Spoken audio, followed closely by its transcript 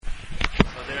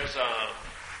says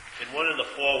in one of the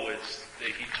forwards that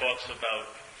he talks about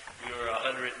we were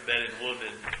 100 men and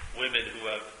women who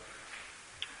have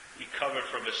recovered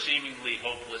from a seemingly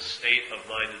hopeless state of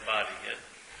mind and body. Yeah?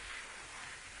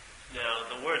 Now,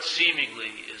 the word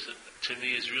seemingly to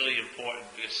me is really important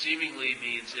because seemingly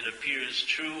means it appears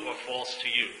true or false to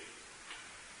you.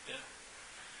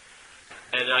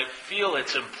 Yeah? And I feel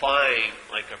it's implying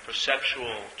like a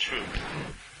perceptual truth,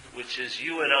 which is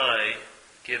you and I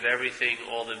give everything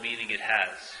all the meaning it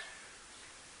has.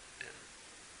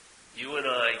 Yeah? You and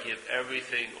I give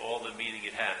everything all the meaning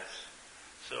it has.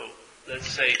 So, let's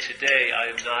say today I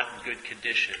am not in good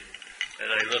condition, and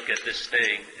I look at this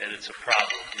thing and it's a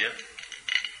problem, yeah?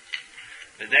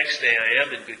 The next day I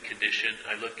am in good condition,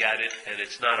 I look at it and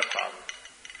it's not a problem.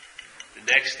 The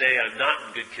next day I'm not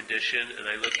in good condition and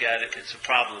I look at it, it's a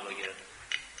problem again.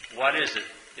 What is it?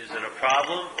 Is it a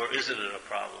problem or isn't it a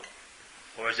problem?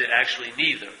 Or is it actually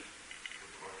neither?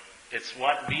 It's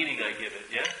what meaning I give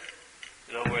it, yeah?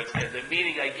 In other words, and the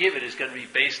meaning I give it is going to be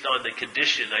based on the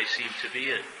condition I seem to be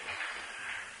in.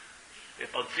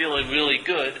 If I'm feeling really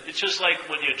good, it's just like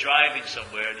when you're driving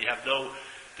somewhere and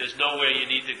there's nowhere you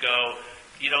need to go,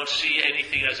 you don't see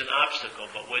anything as an obstacle,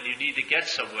 but when you need to get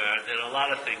somewhere, then a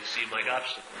lot of things seem like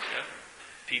obstacles, yeah?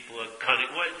 People are cutting,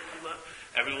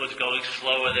 everyone's going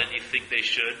slower than you think they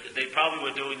should. They probably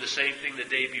were doing the same thing the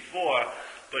day before,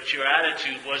 but your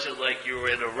attitude wasn't like you were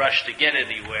in a rush to get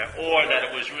anywhere, or that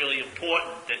it was really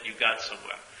important that you got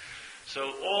somewhere.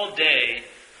 So all day,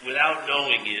 without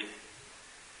knowing it,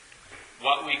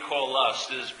 what we call us,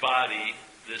 this body,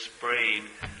 this brain,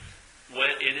 when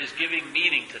it is giving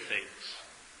meaning to things.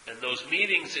 And those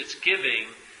meanings it's giving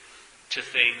to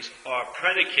things are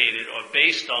predicated or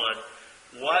based on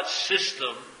what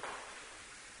system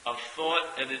of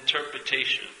thought and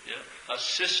interpretation, yeah? A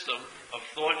system of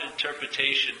thought and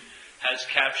interpretation has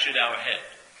captured our head.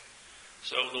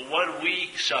 So the one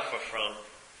we suffer from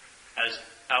as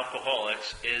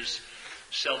alcoholics is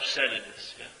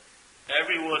self-centeredness. Yeah?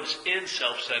 Everyone's in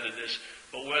self-centeredness,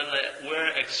 but we're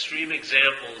extreme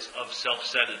examples of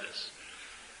self-centeredness.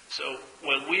 So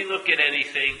when we look at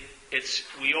anything,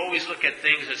 we always look at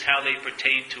things as how they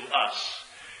pertain to us.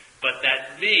 But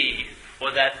that me,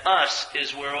 or that us,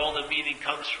 is where all the meaning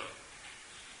comes from.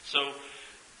 So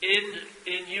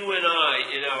in you and I,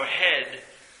 in our head,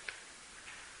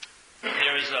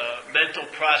 there is a mental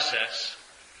process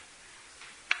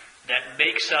that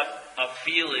makes up a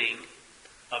feeling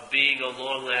of being a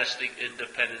long-lasting,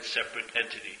 independent, separate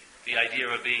entity. The idea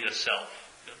of being a self.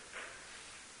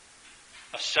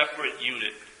 A separate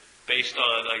unit based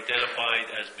on identified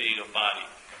as being a body.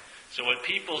 So when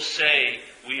people say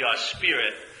we are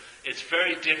spirit, it's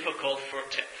very difficult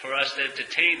for us to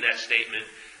entertain that statement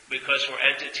because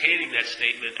we're entertaining that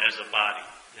statement as a body.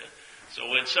 Yeah? So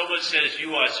when someone says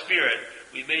you are spirit,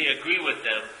 we may agree with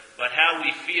them, but how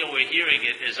we feel we're hearing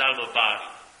it is I'm a body.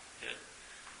 Yeah?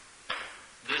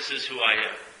 This is who I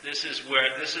am. This is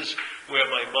where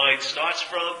my mind starts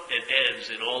from and ends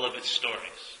in all of its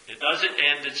stories. It doesn't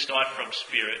end and start from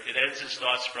spirit. It ends and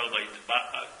starts from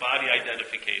body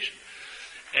identification.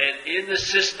 And in the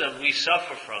system we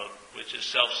suffer from, which is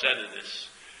self-centeredness,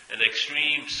 an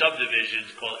extreme subdivision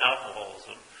called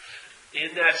alcoholism,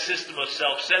 in that system of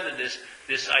self-centeredness,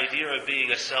 this idea of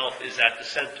being a self is at the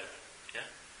center. Yeah?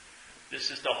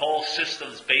 This is the whole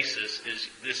system's basis,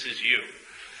 this is you.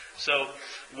 So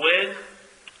when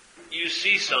you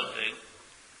see something,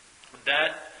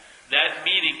 that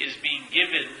meaning is being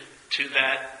given to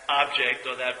that object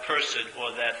or that person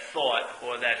or that thought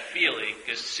or that feeling,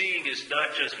 because seeing is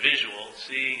not just visual.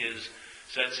 Seeing is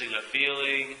sensing a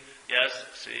feeling, yes,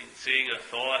 seeing a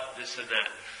thought, this and that.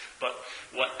 But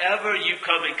whatever you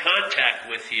come in contact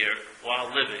with here while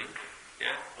living,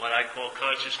 yeah, what I call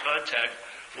conscious contact,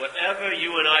 whatever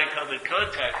you and I come in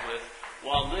contact with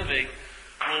while living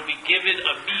will be given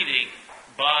a meaning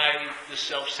by the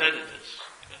self-centeredness.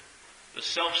 The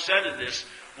self-centeredness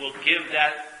will give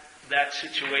that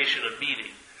situation a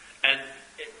meaning. And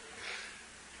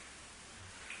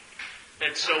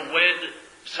so when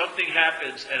something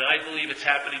happens, and I believe it's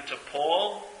happening to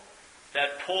Paul,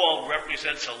 that Paul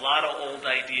represents a lot of old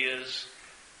ideas,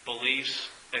 beliefs,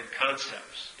 and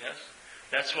concepts. Yes?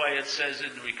 That's why it says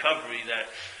in recovery that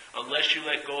unless you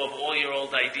let go of all your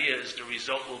old ideas, the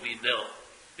result will be nil.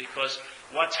 Because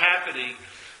what's happening,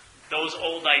 those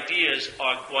old ideas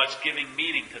are what's giving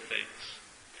meaning to things.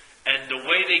 And the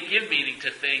way they give meaning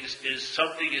to things is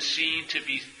something is seen to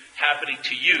be happening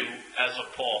to you as a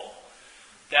Paul.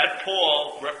 That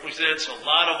Paul represents a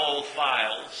lot of old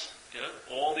files,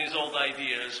 all these old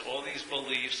ideas, all these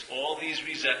beliefs, all these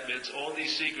resentments, all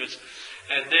these secrets,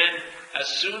 And then as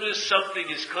soon as something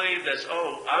is claimed as,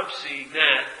 oh, I'm seeing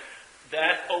that,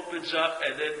 that opens up,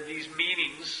 and then these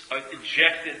meanings are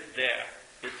injected there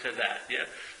into that. Yeah.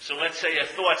 So let's say a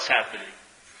thought's happening.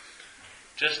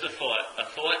 Just a thought. A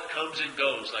thought comes and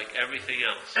goes like everything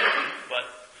else. But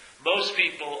most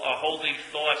people are holding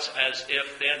thoughts as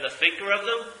if they're the thinker of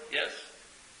them, yes,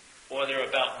 or they're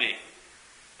about me.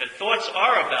 And thoughts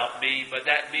are about me, but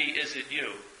that me isn't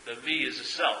you. The me is a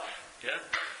self. Yeah.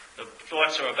 The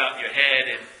thoughts are about your head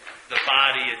and the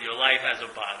body and your life as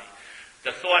a body.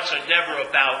 The thoughts are never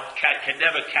about, can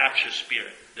never capture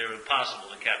spirit. They're impossible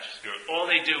to capture spirit. All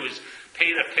they do is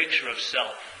paint a picture of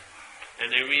self,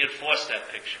 and they reinforce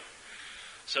that picture.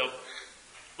 So,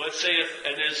 let's say,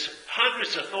 and there's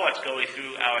hundreds of thoughts going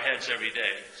through our heads every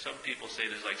day. Some people say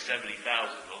there's like 70,000.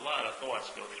 A lot of thoughts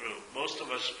go through. Most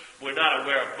of us, we're not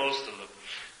aware of most of them.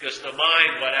 Because the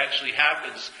mind, what actually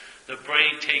happens, the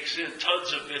brain takes in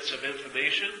tons of bits of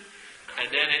information, and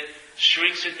then it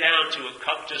shrinks it down to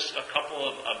just a couple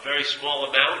of a very small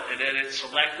amount, and then it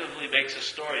selectively makes a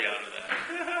story out of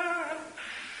that.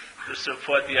 To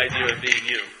support the idea of being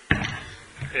you.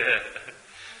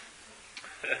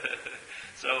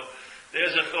 So,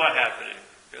 there's a thought happening.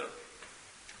 You know?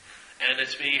 And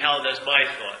it's being held as my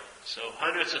thought. So,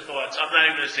 hundreds of thoughts. I'm not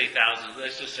even going to say thousands.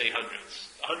 Let's just say hundreds.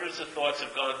 Hundreds of thoughts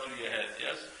have gone through your head,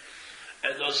 yes?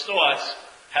 And those thoughts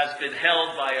has been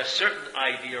held by a certain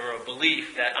idea or a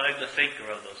belief that I'm the thinker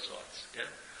of those thoughts.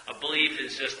 Yeah? A belief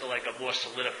is just like a more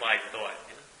solidified thought.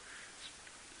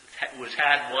 Yeah? It was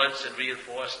had once and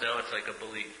reinforced, now it's like a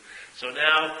belief. So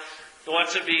now,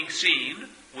 thoughts are being seen,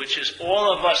 which is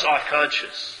all of us are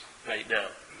conscious right now.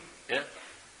 Yeah?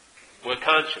 We're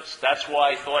conscious. That's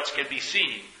why thoughts can be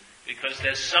seen, because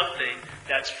there's something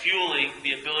that's fueling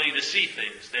the ability to see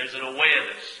things. There's an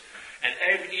awareness.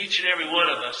 And each and every one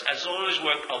of us, as long as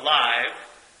we're alive,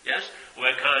 yes,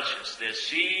 we're conscious. There's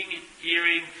seeing,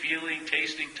 hearing, feeling,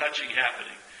 tasting, touching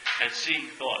happening, and seeing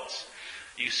thoughts.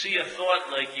 You see a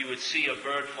thought like you would see a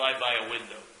bird fly by a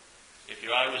window. If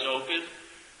your eye was open,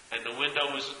 and the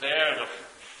window was there, and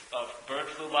a bird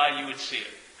flew by, you would see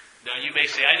it. Now you may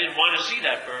say, I didn't want to see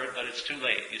that bird, but it's too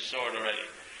late. You saw it already.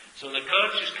 So the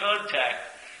conscious contact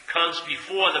comes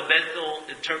before the mental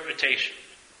interpretation.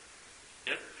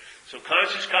 Yeah? So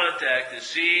conscious contact is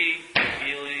seeing,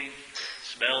 feeling,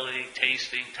 smelling,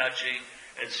 tasting, touching,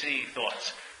 and seeing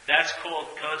thoughts. That's called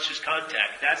conscious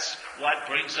contact. That's what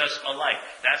brings us alive.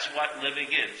 That's what living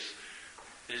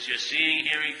is you're seeing,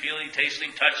 hearing, feeling, tasting,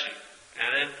 touching,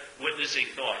 and then witnessing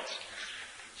thoughts.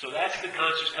 So that's the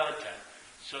conscious contact.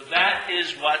 So that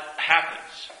is what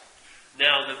happens.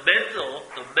 Now the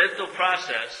mental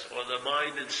process, or the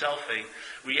mind and selfing,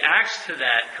 reacts to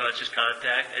that conscious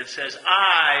contact and says,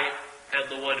 I am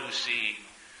the one who's seeing.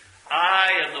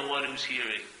 I am the one who's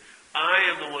hearing.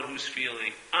 I am the one who's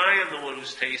feeling. I am the one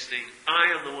who's tasting.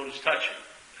 I am the one who's touching.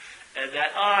 And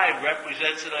that I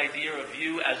represents an idea of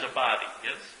you as a body.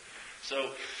 Yes?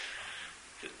 So,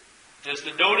 there's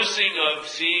the noticing of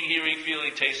seeing, hearing,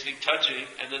 feeling, tasting, touching,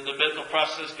 and then the mental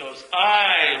process goes,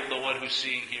 I am the one who's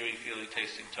seeing, hearing, feeling,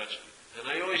 tasting, touching. And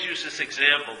I always use this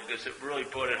example because it really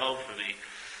brought it home for me.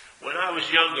 When I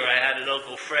was younger, I had an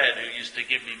Uncle Fred who used to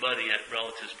give me money at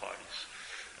relatives' parties.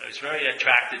 I was very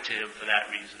attracted to him for that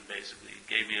reason, basically.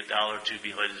 He gave me $1 or $2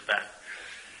 behind his back.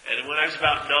 And when I was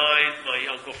about 9,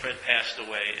 my Uncle Fred passed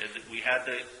away, and we had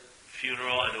the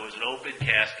funeral, and there was an open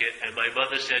casket, and my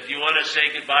mother said, do you want to say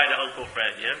goodbye to Uncle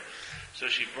Fred, yeah? So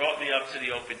she brought me up to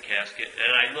the open casket, and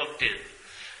I looked in,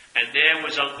 and there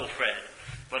was Uncle Fred.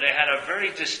 But I had a very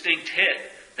distinct hit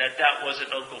that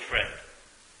wasn't Uncle Fred.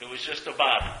 It was just a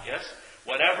body, yes?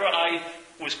 Whatever I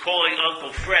was calling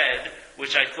Uncle Fred,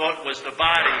 which I thought was the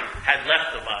body, had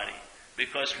left the body.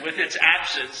 Because with its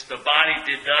absence, the body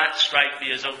did not strike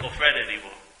me as Uncle Fred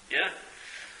anymore, yeah?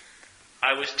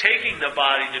 I was taking the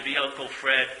body to be Uncle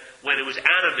Fred when it was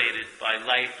animated by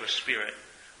life or spirit.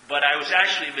 But I was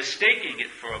actually mistaking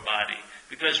it for a body,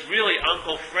 because really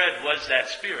Uncle Fred was that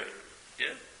spirit.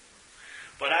 Yeah?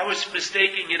 But I was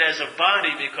mistaking it as a body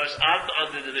because I'm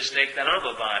under the mistake that I'm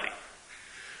a body.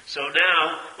 So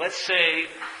now, let's say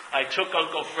I took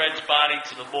Uncle Fred's body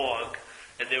to the morgue,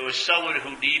 and there was someone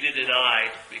who needed an eye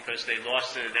because they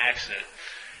lost it in an accident.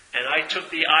 And I took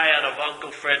the eye out of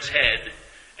Uncle Fred's head,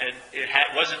 and it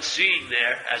wasn't seeing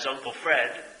there as Uncle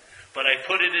Fred, but I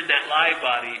put it in that live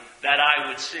body, that eye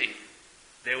would see.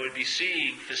 There would be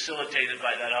seeing facilitated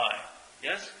by that eye.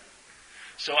 Yes?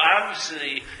 So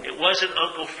obviously, it wasn't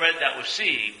Uncle Fred that was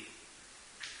seeing,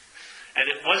 and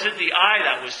it wasn't the eye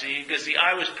that was seeing, because the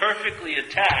eye was perfectly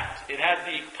intact. It had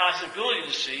the possibility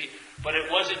to see, but it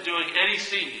wasn't doing any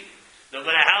seeing. No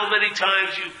matter how many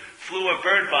times you flew a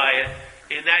bird by it,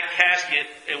 in that casket,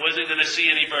 it wasn't going to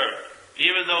see any bird.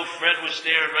 Even though Fred was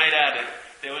staring right at it,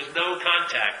 there was no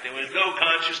contact. There was no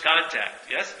conscious contact.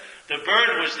 Yes? The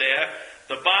bird was there,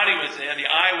 the body was there, the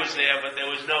eye was there, but there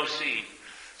was no seeing.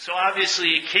 So obviously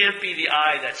it can't be the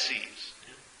eye that sees.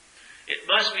 It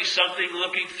must be something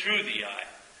looking through the eye.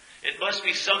 It must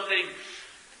be something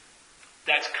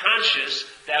that's conscious,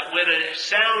 that when a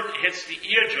sound hits the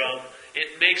eardrum,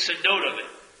 it makes a note of it.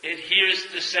 It hears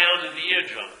the sound of the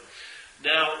eardrum.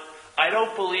 Now, I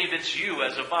don't believe it's you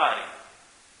as a body.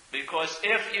 Because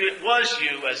if it was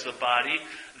you as the body,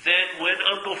 then when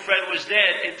Uncle Fred was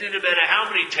dead, it didn't matter how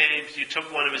many times you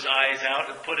took one of his eyes out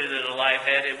and put it in a live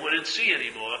head, it wouldn't see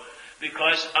anymore.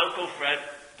 Because Uncle Fred,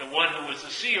 the one who was the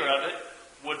seer of it,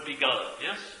 would be gone.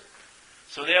 Yes?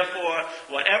 So therefore,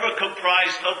 whatever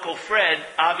comprised Uncle Fred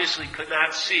obviously could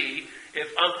not see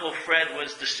if Uncle Fred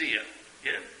was the seer.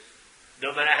 Yeah?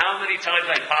 No matter how many times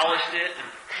I polished it,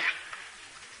 and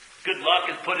good luck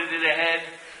and put it in a head,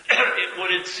 it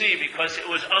wouldn't see because it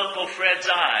was Uncle Fred's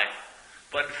eye.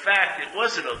 But in fact, it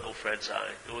wasn't Uncle Fred's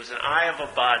eye. It was an eye of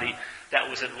a body that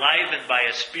was enlivened by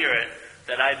a spirit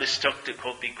that I mistook to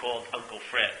be called Uncle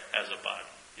Fred as a body.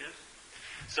 Yes?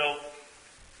 So,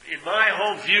 in my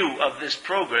whole view of this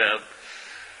program,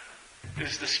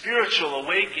 is the spiritual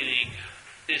awakening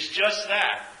is just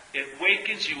that. It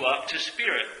wakens you up to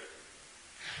spirit.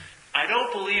 I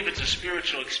don't believe it's a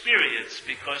spiritual experience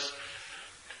because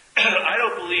I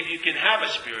don't believe you can have a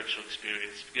spiritual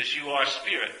experience because you are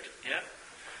spirit. Yeah,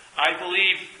 I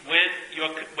believe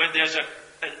when there's an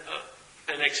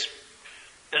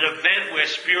event where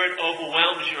spirit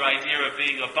overwhelms your idea of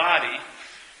being a body,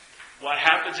 what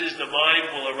happens is the mind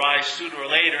will arise sooner or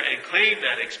later and claim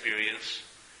that experience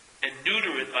and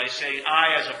neuter it by saying,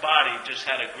 I as a body just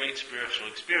had a great spiritual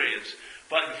experience.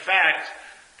 But in fact,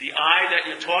 the I that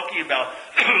you're talking about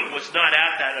was not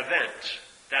at that event.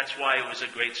 That's why it was a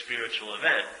great spiritual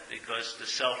event, because the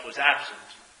self was absent.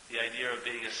 The idea of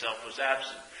being a self was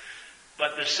absent.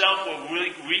 But the self will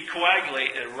really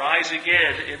recoagulate and rise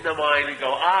again in the mind and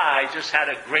go, I just had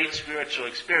a great spiritual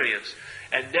experience.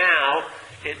 And now,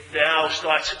 it now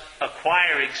starts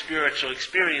acquiring spiritual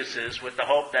experiences with the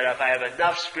hope that if I have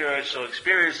enough spiritual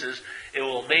experiences, it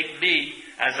will make me,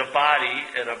 as a body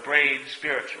and a brain,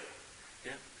 spiritual.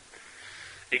 Yeah?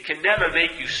 It can never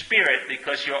make you spirit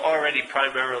because you're already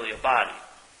primarily a body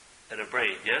and a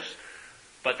brain, yes?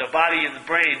 But the body and the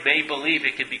brain may believe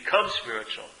it can become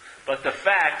spiritual. But the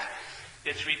fact,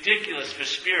 it's ridiculous for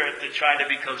spirit to try to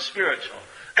become spiritual.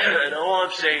 And all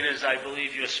I'm saying is I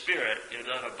believe you're spirit, you're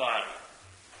not a body.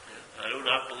 I do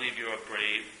not believe you're a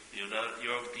brain. You're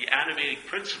the animating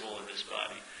principle in this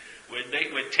body.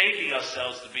 We're taking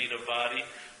ourselves to being a body,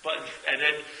 and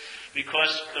then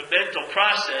because the mental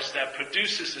process that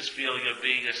produces this feeling of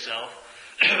being a self,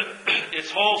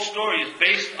 its whole story is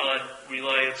based on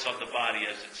reliance on the body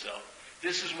as itself.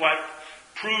 This is what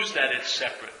proves that it's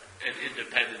separate and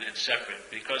independent and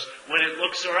separate, because when it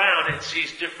looks around, it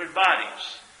sees different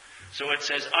bodies. So it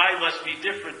says, I must be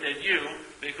different than you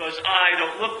because I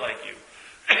don't look like you.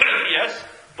 Yes?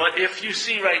 But if you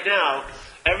see right now,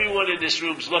 everyone in this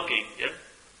room's looking. Yeah?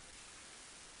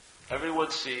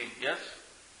 Everyone's seeing. Yes?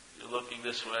 You're looking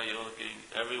this way, you're looking.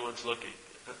 Everyone's looking.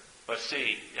 Or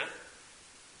seeing.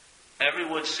 Yeah?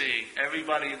 Everyone's seeing.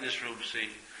 Everybody in this room is seeing.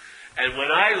 And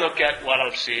when I look at what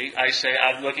I'm seeing, I say,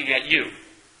 I'm looking at you.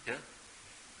 Yeah?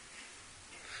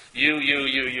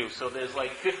 You. So there's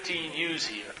like 15 yous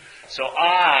here. So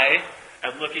I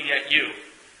am looking at you.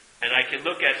 And I can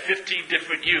look at 15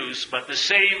 different yous, but the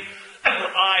same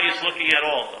eye is looking at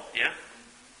all of them. Yeah?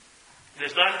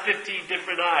 There's not 15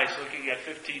 different eyes looking at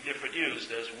 15 different yous.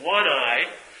 There's one eye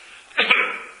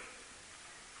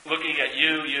looking at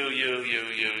you.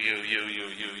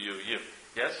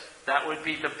 Yes? That would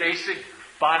be the basic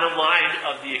bottom line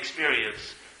of the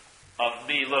experience of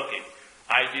me looking.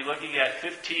 I'd be looking at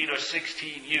 15 or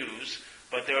 16 yous,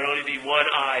 but there would only be one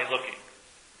eye looking.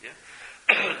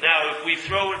 Yeah? Now, if we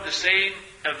throw in the same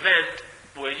event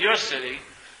where you're sitting,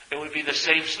 it would be the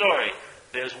same story.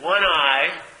 There's one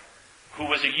eye who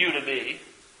was a you to me.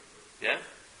 Yeah?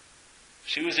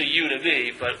 She was a you to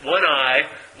me, but one eye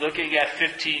looking at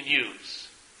 15 yous.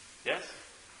 Yes?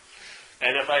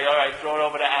 And if I throw it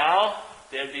over to Al,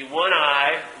 there'd be one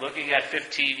eye looking at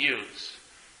 15 yous.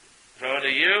 Throw it to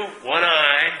you, one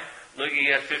eye looking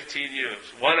at 15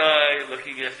 yous. One eye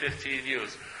looking at 15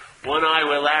 yous. One eye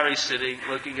where Larry's sitting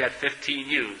looking at 15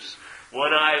 yous.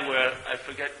 One eye where, I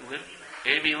forget,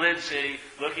 Amy Lynn's sitting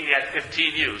looking at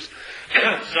 15 yous.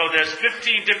 So there's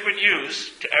 15 different yous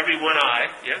to every one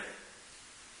eye, yeah?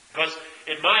 Because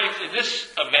in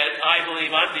this event, I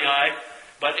believe I'm the eye,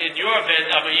 But in your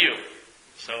event, I'm a you.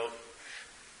 So,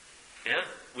 yeah,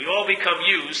 we all become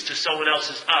yous to someone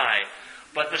else's I.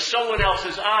 But the someone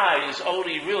else's I is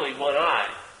only really one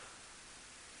eye.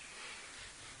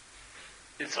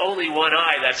 It's only one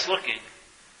eye that's looking.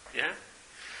 Yeah?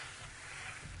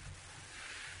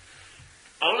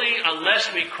 Only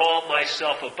unless we call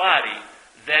myself a body,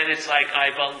 then it's like I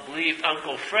believed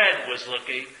Uncle Fred was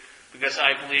looking because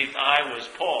I believed I was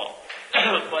Paul.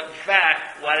 But in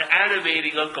fact, what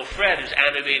animating Uncle Fred is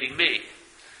animating me.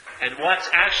 And what's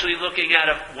actually what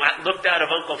looked out of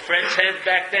Uncle Fred's head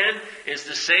back then is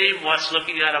the same what's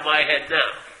looking out of my head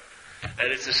now.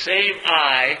 And it's the same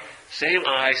I, same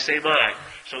I, same I.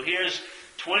 So here's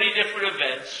 20 different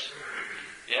events.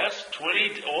 Yes,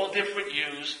 20, all different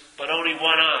yous, but only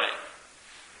one I.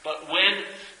 But when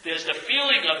there's the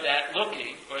feeling of that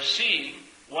looking or seeing,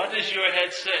 what does your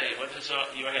head say? What does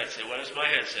your head say? What does my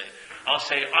head say? I'll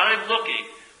say, I'm looking.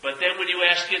 But then when you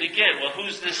ask it again, well,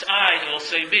 who's this I? It'll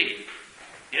say me.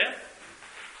 Yeah?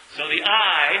 So the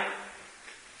eye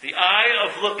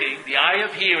of looking, the eye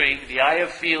of hearing, the eye of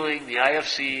feeling, the eye of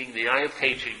seeing, the eye of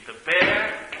tasting, the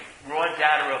bare raw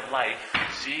data of life,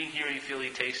 seeing, hearing,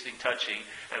 feeling, tasting, touching,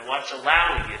 and what's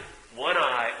allowing it, one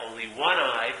eye, only one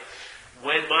eye.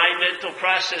 When my mental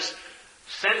process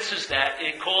senses that,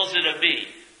 it calls it a me.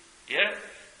 Yeah?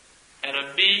 And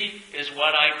a me is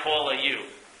what I call a you.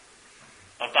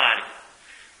 A body.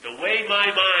 The way my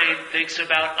mind thinks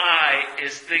about I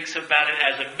thinks about it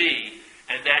as a me,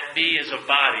 and that me is a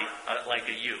body, like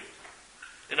a you.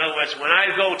 In other words, when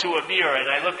I go to a mirror and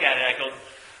I look at it, I go,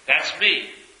 that's me.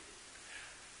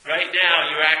 Right now,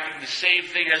 you're acting the same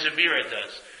thing as a mirror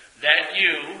does. That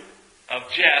you of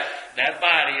Jeff, that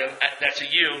body that's a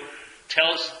you,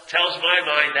 tells my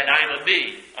mind that I'm a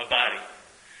me, a body.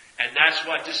 And that's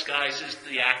what disguises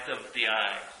the act of the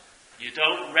I. You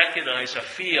don't recognize or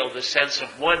feel the sense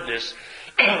of oneness,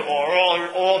 or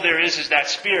all there is that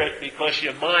spirit, because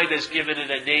your mind has given it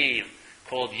a name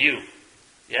called you.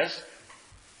 Yes?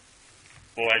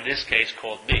 Or in this case,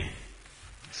 called me.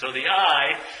 So the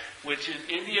I, which is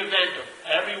in the event of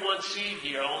everyone seeing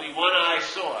here, only one I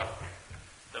saw.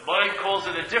 The mind calls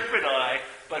it a different I,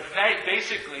 but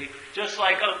basically, just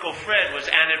like Uncle Fred was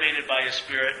animated by a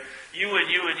spirit, you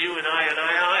and you and you and I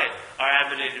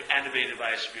are animated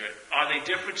by a spirit. Are they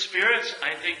different spirits?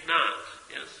 I think not.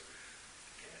 Yes.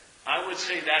 I would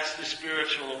say that's the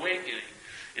spiritual awakening,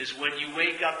 is when you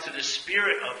wake up to the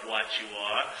spirit of what you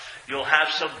are, you'll have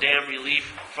some damn relief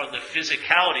from the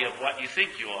physicality of what you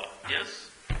think you are. Yes?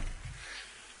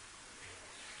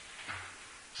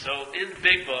 So in the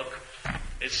Big Book,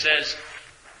 it says,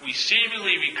 we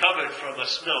recovered from a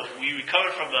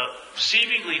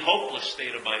seemingly hopeless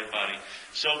state of mind and body.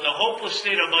 So the hopeless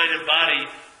state of mind and body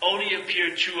only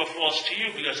appeared true or false to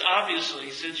you, because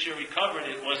obviously, since you're recovered,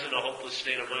 it wasn't a hopeless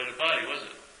state of mind and body, was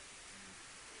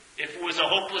it? If it was a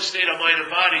hopeless state of mind and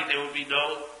body, there would be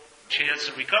no chance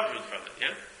of recovering from it,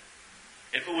 yeah?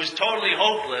 If it was totally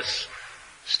hopeless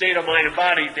state of mind and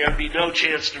body, there would be no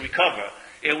chance to recover.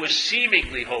 It was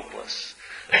seemingly hopeless.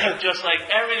 Just like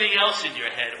everything else in your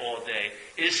head all day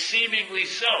is seemingly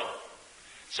so.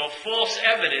 So false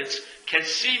evidence can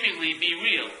seemingly be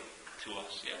real to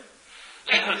us,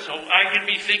 yeah? So I can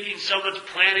be thinking someone's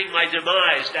planning my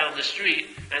demise down the street,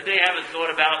 and they haven't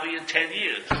thought about me in 10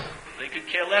 years. They could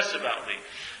care less about me.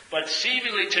 But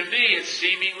seemingly to me, it's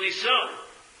seemingly so.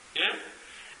 Yeah?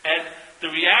 And the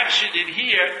reaction in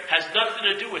here has nothing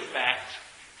to do with fact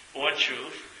or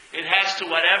truth. It has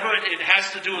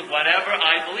to do with whatever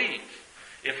I believe.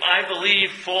 If I believe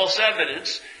false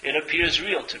evidence, it appears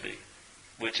real to me,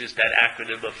 which is that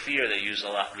acronym of fear they use a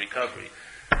lot in recovery.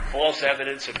 False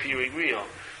evidence appearing real.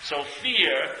 So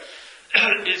fear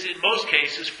is in most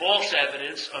cases false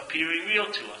evidence appearing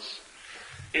real to us.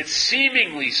 It's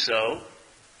seemingly so,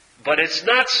 but it's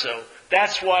not so.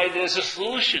 That's why there's a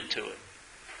solution to it.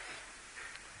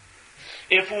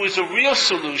 If it was a real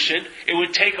solution, it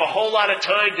would take a whole lot of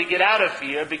time to get out of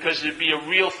fear, because it'd be a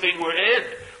real thing we're in.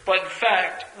 But in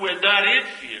fact, we're not in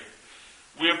fear.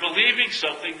 We're believing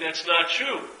something that's not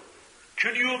true.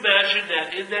 Could you imagine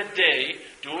that in that day,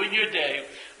 during your day,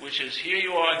 which is here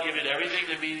you are given everything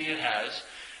the meaning it has,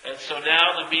 and so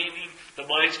now the meaning, the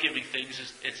mind's giving things,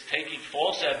 it's taking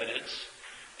false evidence,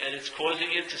 and it's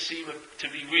causing it to seem to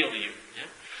be real to you. Yeah?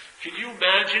 Can you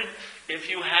imagine if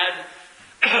you had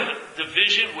the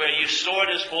vision where you saw it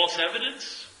as false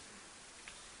evidence?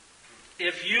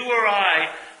 If you or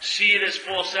I see it as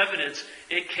false evidence,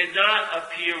 it cannot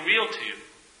appear real to you.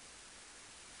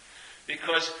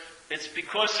 Because it's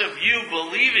because of you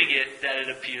believing it that it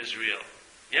appears real.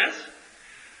 Yes?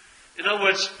 In other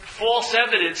words, false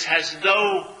evidence has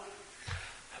no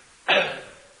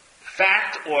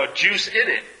fact or juice in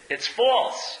it. It's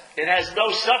false. It has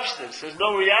no substance. There's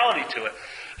no reality to it.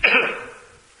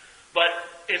 But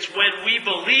it's when we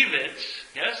believe it,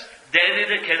 yes,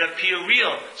 then it can appear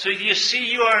real. So you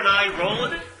see you and I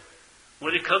rolling it?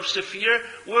 When it comes to fear,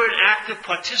 we're an active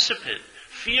participant.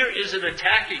 Fear isn't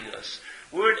attacking us.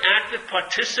 We're an active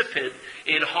participant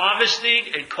in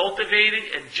harvesting and cultivating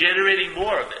and generating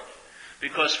more of it.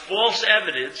 Because false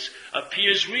evidence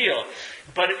appears real.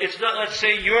 But it's not, let's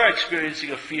say you're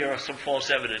experiencing a fear or some false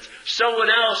evidence. Someone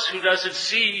else who doesn't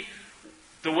see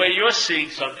the way you're seeing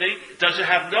something doesn't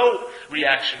have no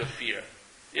reaction of fear.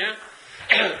 Yeah?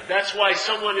 That's why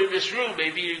someone in this room may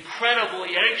be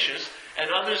incredibly anxious and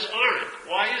others aren't.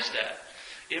 Why is that?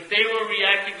 If they were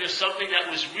reacting to something that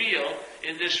was real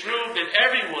in this room, then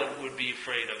everyone would be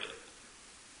afraid of it.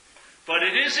 But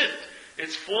it isn't.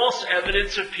 It's false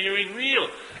evidence appearing real.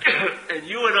 And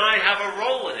you and I have a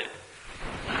role in it.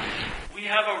 We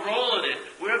have a role in it.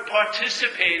 We're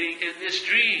participating in this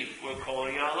dream we're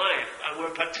calling our life. And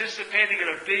we're participating in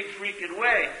a big freaking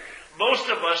way. Most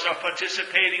of us are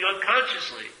participating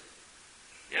unconsciously.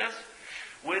 Yes?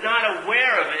 We're not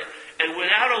aware of it. And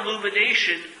without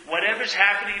illumination, whatever's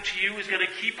happening to you is going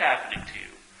to keep happening to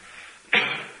you.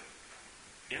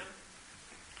 Yeah?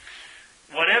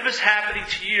 Whatever's happening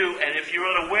to you, and if you're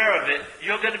unaware of it,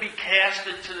 you're going to be cast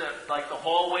into the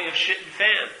hallway of shit and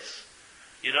fans.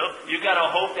 You know, you got to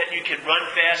hope that you can run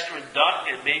faster and duck,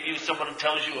 and maybe someone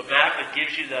tells you a map and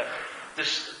gives you the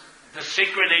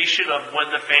synchronization of when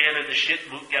the fan and the shit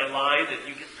get aligned, and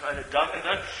you can try to duck and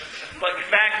duck. But in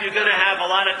fact, you're going to have a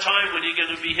lot of time when you're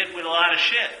going to be hit with a lot of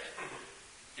shit.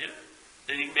 Yeah?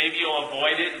 And maybe you'll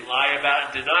avoid it and lie about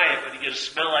it and deny it, but you're going to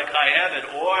smell like high heaven,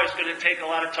 or it's going to take a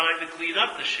lot of time to clean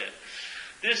up the shit.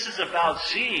 This is about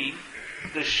seeing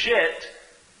the shit,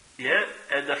 yeah,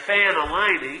 and the fan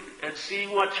aligning, and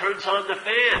seeing what turns on the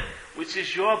fan, which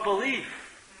is your belief.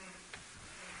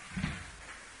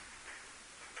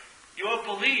 Your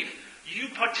belief. You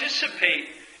participate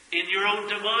in your own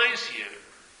demise here.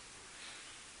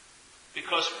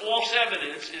 Because false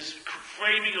evidence is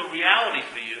framing a reality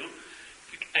for you,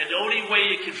 and the only way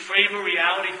you can frame a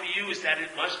reality for you is that it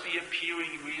must be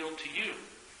appearing real to you.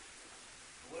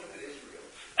 What if it is real?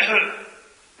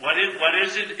 What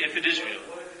is it if it is real?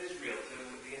 What if it is real to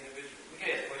the individual? We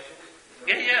can ask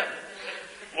questions. Yeah.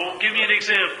 Well, give me an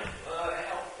example.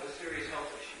 A serious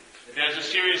health issue. There's a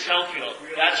serious health issue.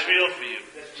 That's real for you.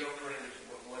 That's real for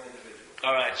one individual.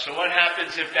 All right. So what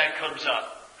happens if that comes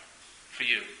up for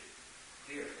you?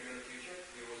 Fear in the future.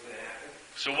 Fear what's going to happen.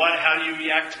 So how do you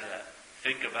react to that?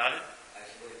 Think about it.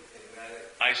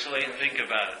 Isolate and think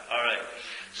about it. All right.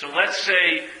 So let's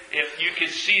say if you could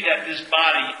see that this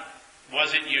body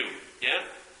wasn't you, yeah?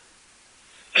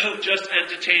 Just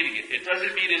entertaining it. It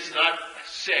doesn't mean it's not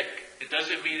sick. It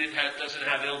doesn't mean it doesn't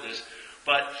have illness.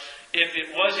 But if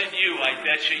it wasn't you, I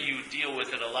bet you deal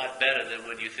with it a lot better than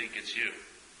when you think it's you.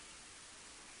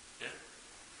 Yeah?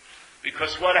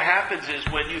 Because what happens is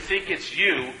when you think it's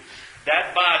you,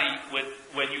 that body,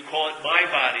 when you call it my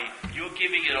body, you're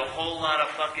giving it a whole lot of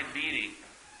fucking meaning.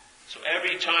 So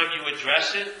every time you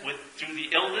address it through the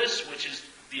illness, which is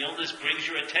the illness brings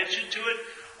your attention to it,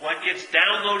 what gets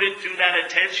downloaded through that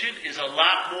attention is a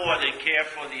lot more than care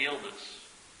for the illness.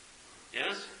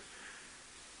 Yes?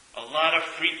 A lot of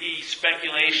freaky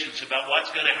speculations about what's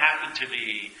going to happen to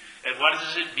me and what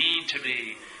does it mean to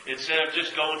me, instead of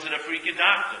just going to the freaking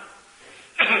doctor.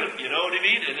 You know what I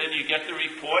mean? And then you get the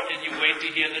report and you wait to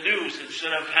hear the news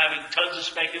instead of having tons of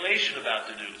speculation about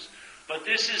the news. But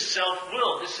this is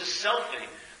self-will. This is selfing.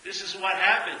 This is what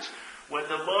happens. When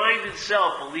the mind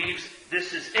itself believes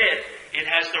this is it, it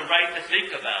has the right to think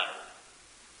about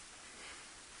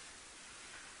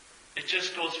it. It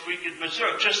just goes freaking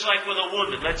berserk. Just like with a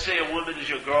woman. Let's say a woman is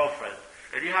your girlfriend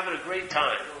and you're having a great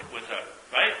time with her,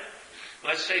 right?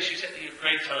 Let's say she's having a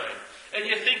great time. And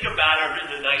you think about her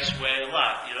in a nice way a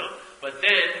lot, you know. But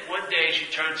then, one day she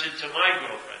turns into my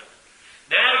girlfriend.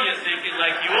 Now you're thinking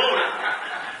like you own her.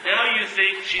 Now you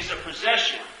think she's a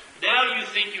possession. Now you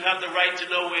think you have the right to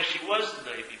know where she was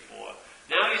the night before.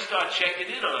 Now you start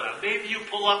checking in on her. Maybe you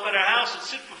pull up at her house and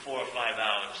sit for 4 or 5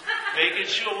 hours, making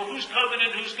sure, well, who's coming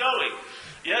and who's going.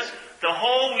 Yes? The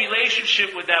whole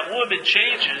relationship with that woman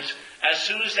changes as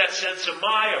soon as that sense of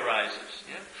my arises.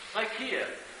 Yeah? Like here.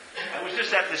 I was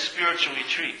just at this spiritual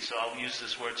retreat, so I'll use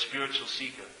this word, spiritual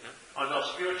seeker. Yeah? Oh no,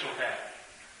 spiritual path.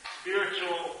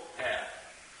 Spiritual path.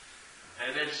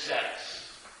 And then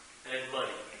sex. And money.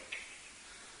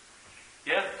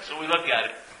 Yeah? So we look at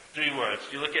it. 3 words.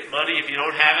 You look at money, if you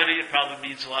don't have any, it probably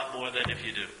means a lot more than if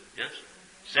you do. Yes?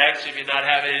 Sex, if you're not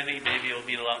having any, maybe it'll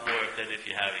mean a lot more than if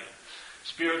you're having it.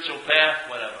 spiritual path,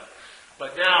 whatever.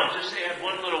 But now, just add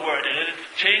one little word, and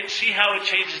then see how it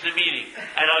changes the meaning.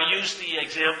 And I'll use the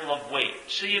example of weight.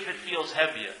 See if it feels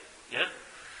heavier. Yeah?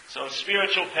 So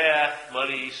spiritual path,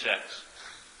 money, sex.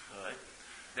 All right.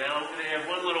 Now I'm going to add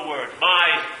one little word.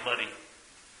 My money.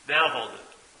 Now hold it.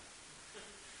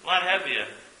 A lot heavier.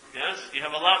 Yes? You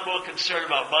have a lot more concern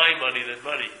about my money than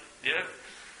money. Yeah?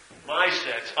 My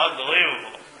sex.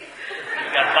 Unbelievable.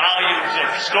 You've got volumes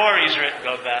of stories written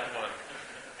on that one.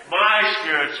 My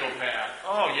spiritual path.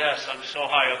 Oh yes, I'm so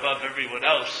high above everyone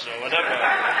else, so whatever.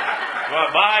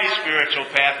 Well, my spiritual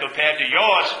path compared to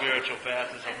your spiritual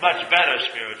path is a much better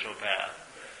spiritual path.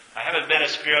 I haven't met a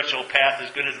spiritual path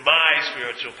as good as my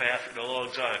spiritual path in a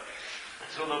long time.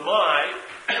 So the my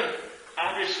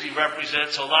obviously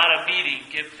represents a lot of meaning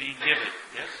being given.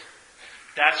 Yes?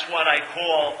 That's what I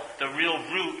call the real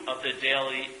root of the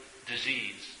daily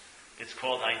disease. It's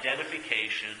called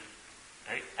identification,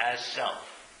 right, as self.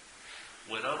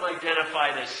 When I'm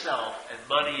identified as self and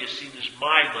money is seen as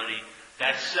my money,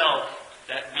 that self,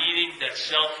 that meaning that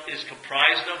self is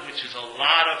comprised of, which is a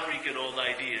lot of freaking old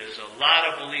ideas, a lot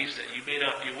of beliefs that you may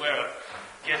not be aware of,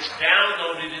 gets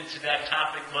downloaded into that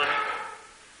topic money.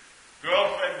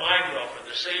 Girlfriend, my girlfriend,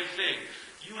 the same thing.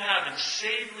 You have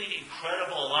insanely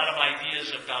incredible, a lot of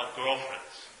ideas about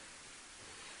girlfriends.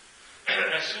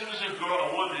 As soon as a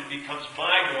woman becomes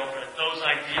my girlfriend, those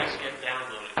ideas get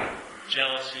downloaded.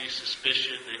 Jealousy,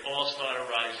 suspicion, they all start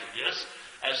arising, yes?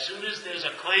 As soon as there's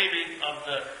a claiming of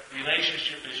the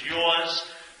relationship as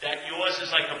yours, that yours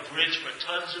is like a bridge for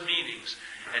tons of meanings.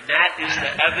 And that is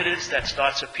the evidence that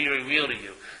starts appearing real to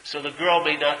you. So the girl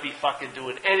may not be fucking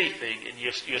doing anything and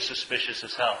you're suspicious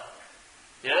as hell.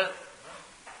 Yeah?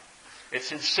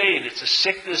 It's insane. It's a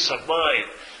sickness of mind.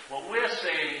 What we're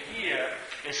saying here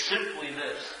is simply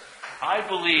this. I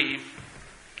believe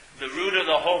the root of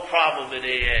the whole problem in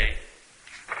AA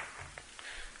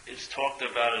is talked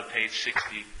about on page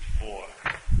 64.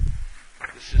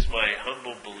 This is my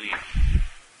humble belief.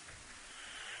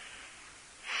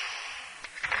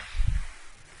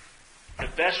 The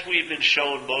best we've been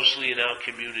shown mostly in our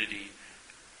community,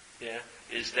 yeah,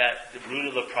 is that the root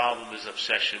of the problem is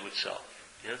obsession with self.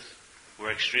 Yes?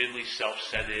 We're extremely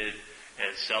self-centered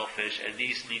and selfish, and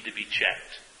these need to be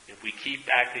checked. If we keep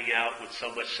acting out with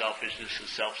so much selfishness and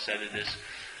self-centeredness,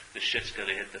 the shit's going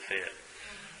to hit the fan.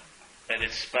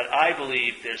 But I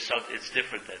believe it's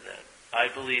different than that.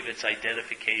 I believe it's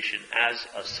identification as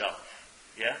a self.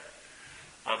 Yeah?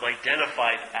 I'm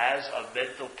identified as a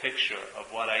mental picture of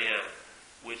what I am,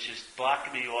 which is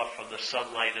blocking me off from the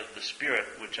sunlight of the spirit,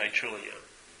 which I truly am.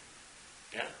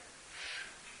 Yeah?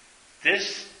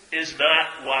 This is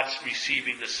not what's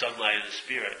receiving the sunlight of the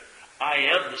spirit. I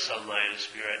am the sunlight of the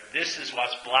spirit. This is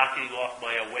what's blocking off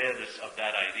my awareness of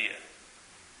that idea.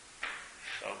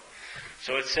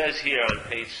 So it says here on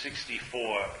page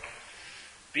 64,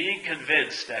 being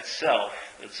convinced that self,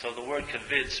 and so the word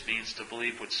convinced means to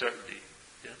believe with certainty.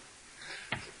 Yeah?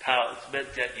 It's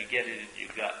meant that you get it in your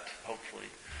gut, hopefully.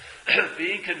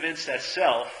 Being convinced that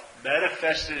self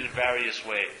manifested in various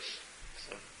ways.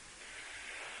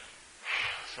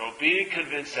 So being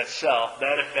convinced that self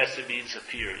manifested means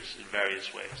appears in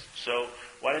various ways. So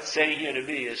what it's saying here to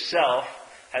me is self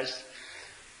has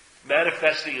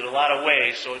manifesting in a lot of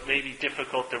ways, so it may be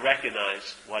difficult to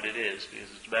recognize what it is, because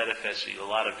it's manifesting in a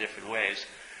lot of different ways,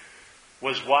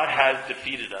 was what had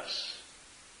defeated us.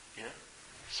 Yeah?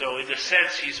 So in a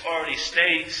sense, he's already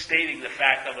stating the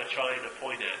fact I'm trying to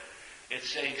point at. It's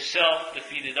saying self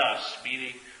defeated us,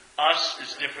 meaning us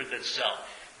is different than self.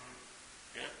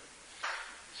 Yeah?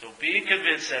 So being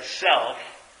convinced that self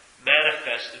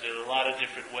manifested in a lot of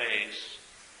different ways,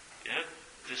 yeah?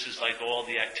 This is like all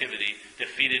the activity,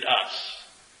 defeated us.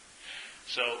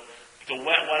 So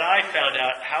what I found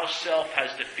out, how self has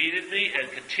defeated me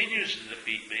and continues to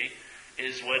defeat me,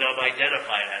 is when I'm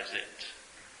identified as it.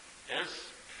 Yes?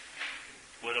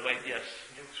 Yes?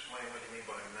 Can you explain what you mean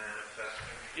by manifesting?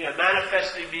 Yeah,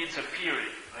 manifesting means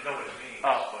appearing. I know what it means,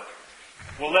 but...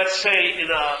 Well, let's say in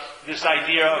this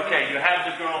idea, okay, you have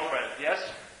the girlfriend, yes?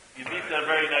 You meet a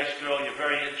very nice girl you're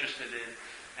very interested in,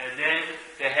 and then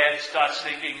the head starts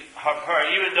thinking of her,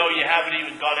 even though you haven't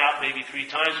even gone out maybe 3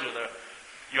 times with her,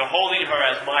 you're holding her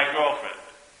as my girlfriend.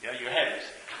 Yeah, your head is.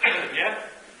 Yeah?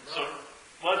 So,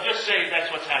 well, just say that's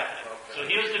what's happening. Okay. So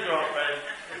here's the girlfriend.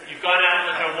 You've gone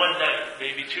out with her 1 night,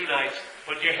 maybe 2 nights,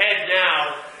 but your head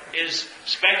now is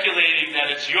speculating that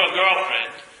it's your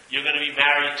girlfriend. You're going to be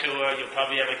married to her. You'll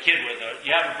probably have a kid with her.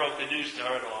 You haven't broke the news to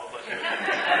her at all, but your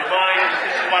mind,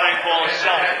 this is what I call a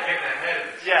self.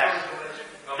 Yes.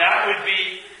 That would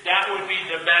be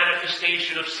the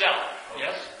manifestation of self. Okay.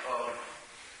 Yes?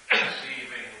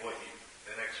 Perceiving what you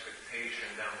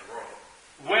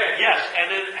and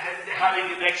then having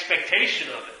an expectation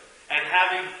of it, and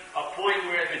having a point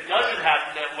where if it doesn't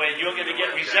happen that way, you're going to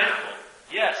get resentful.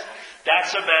 Yes,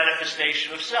 that's a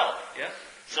manifestation of self. Yeah.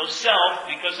 So self,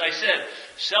 because I said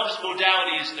self's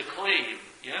modality is the claim.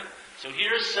 Yeah. So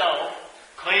here's self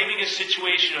claiming a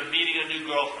situation of meeting a new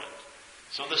girlfriend.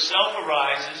 So the self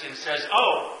arises and says,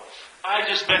 "Oh, I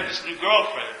just met this new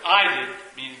girlfriend. I did,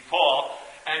 meaning Paul,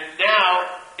 and now,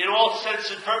 in all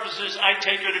sense and purposes, I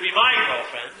take her to be my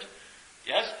girlfriend.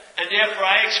 Yes? And therefore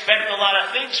I expect a lot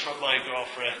of things from my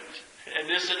girlfriend. And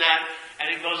this and that,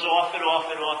 and it goes off and off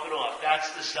and off and off.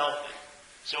 That's the selfing.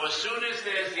 So as soon as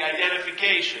there's the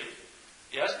identification,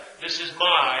 yes, this is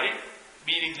my,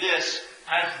 meaning this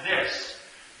as this,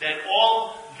 then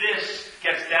all this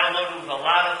gets downloaded with a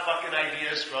lot of fucking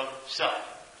ideas from self.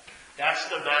 That's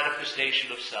the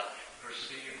manifestation of self.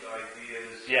 Perceived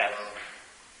ideas Yes.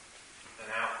 of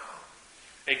an outcome.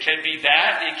 It can be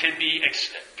that. It can be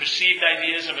perceived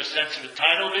ideas of a sense of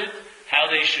entitlement, how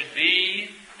they should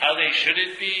be, how they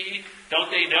shouldn't be,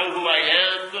 don't they know who I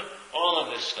am, all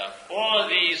of this stuff. All of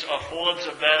these are forms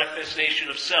of manifestation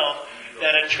of self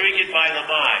that are triggered by the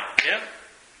mind. Yeah?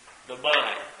 The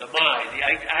mind, the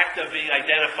act of being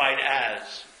identified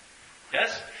as.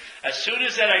 Yes? As soon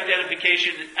as that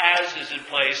identification as is in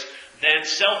place, then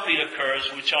selfing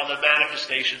occurs, which are the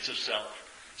manifestations of self.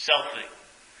 Selfing.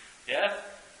 Yeah?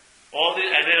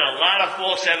 And then a lot of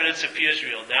false evidence appears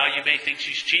real. Now you may think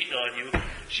she's cheating on you.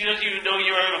 She doesn't even know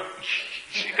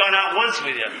she's gone out once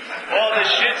with you. All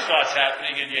this shit starts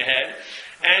happening in your head,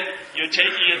 and you're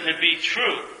taking it to be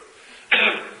true.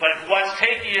 But what's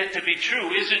taking it to be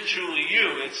true isn't truly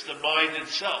you, it's the mind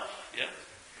itself. Yeah?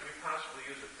 Can we possibly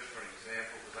use a different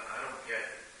example? Because I don't get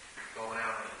going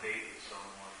out on a date with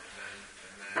someone and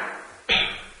then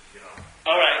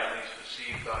All right. these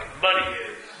perceived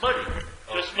ideas. Money.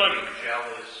 Just money.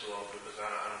 Jealous, or because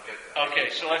I don't get that. Okay,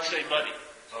 so let's say money.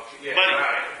 Okay, yeah, Money.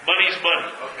 right. Money's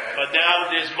money. Okay. But now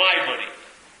there's my money.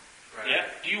 Right. Yeah?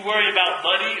 Do you worry about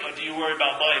money or do you worry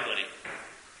about my money?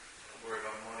 I worry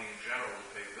about money in general to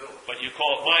pay bills. But you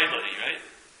call it my money, right?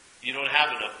 You don't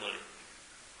have enough money.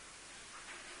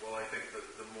 Well, I think that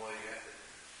the more you have,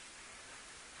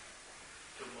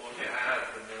 the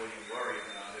more you worry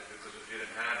about it, because if you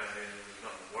didn't have it, then there's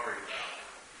nothing to worry about.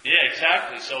 Yeah,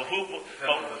 exactly. So if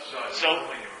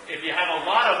you have a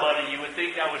lot of money, you would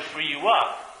think that would free you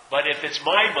up. But if it's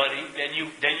my money, then you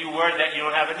worry that you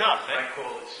don't have enough. Eh? I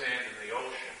call it sand in the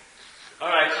ocean. All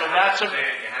right, so that's sand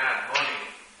you have money,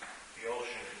 the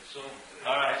ocean consumes it.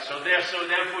 all right. So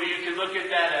therefore, you can look at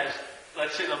that as,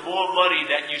 let's say, the more money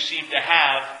that you seem to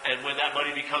have, and when that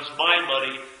money becomes my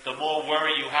money, the more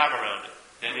worry you have around it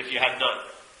than if you had none.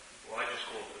 Well, I just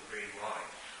call it the green line.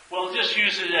 Well, just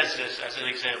use it as an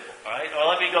example, all right? Or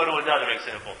let me go to another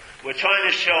example. We're trying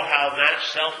to show how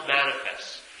self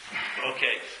manifests.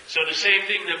 Okay, so the same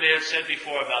thing the man said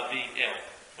before about being ill.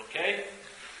 Okay,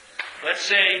 let's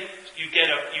say you get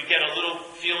a little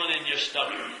feeling in your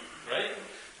stomach, right?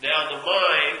 Now the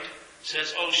mind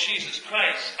says, "Oh, Jesus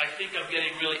Christ, I think I'm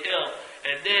getting really ill,"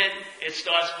 and then it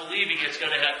starts believing it's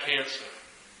going to have cancer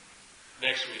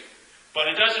next week, but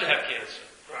it doesn't have cancer.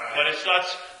 Right. But it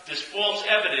starts this false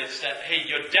evidence that, hey,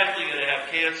 you're definitely going to have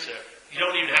cancer. You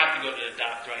don't even have to go to the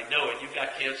doctor. I know it. You've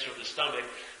got cancer of the stomach.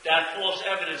 That false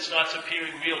evidence starts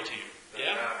appearing real to you.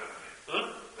 Yeah?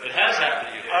 Huh? It has happened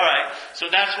to you. All right. So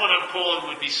that's what I'm calling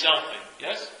would be selfing.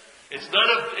 Yes? It's none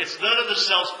of the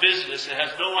self's business. It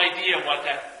has no idea what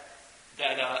that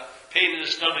pain in the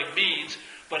stomach means,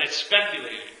 but it's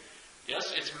speculating.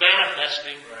 Yes? It's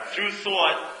manifesting through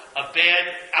thought a bad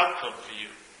outcome for you.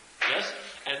 Yes?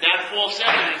 And that false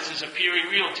evidence is appearing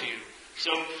real to you. So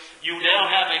you now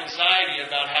have anxiety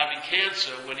about having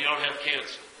cancer when you don't have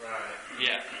cancer. Right.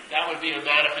 Yeah. That would be a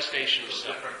manifestation of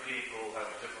So self. different people have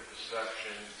different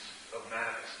perceptions of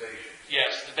manifestation.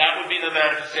 Yes, that would be the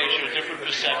manifestation of different It could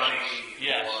be perceptions. money,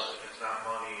 Yes. or if it's not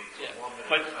money, it's Yeah. a woman,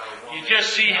 But it's not a woman. you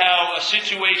just see how a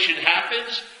situation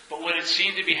happens, but when it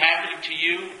seems to be happening to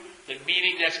you, the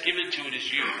meaning that's given to it is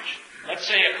huge. Let's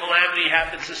say a calamity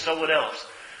happens to someone else,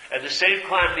 and the same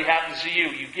calamity happens to you.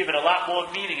 You give it a lot more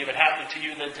meaning if it happened to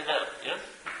you than to them. Yeah?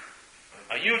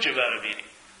 A huge amount of meaning.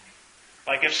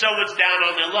 Like if someone's down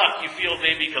on their luck, you feel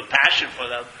maybe compassion for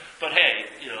them, but hey,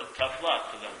 tough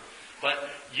luck for them. But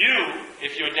you,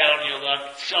 if you're down on your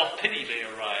luck, self-pity may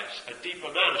arise, a deep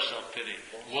amount of self-pity.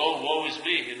 Woe is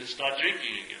me, and then start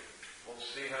drinking again. Well,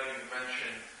 see how you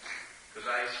mentioned, because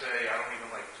I say I don't even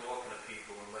like talking to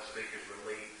people unless they could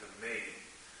relate to me.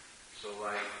 So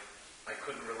like, I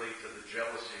couldn't relate to the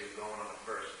jealousy of going on a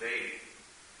first date.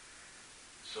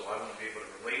 So I wouldn't be able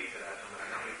to relate to that no matter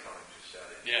how many times you said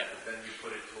it. Yeah. But then you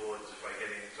put it towards if I get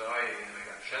anxiety and I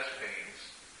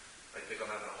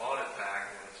having a heart attack,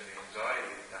 when it's an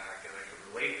anxiety attack, and I can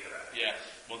relate to that. Yes.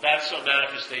 Well, that's a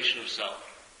manifestation of self.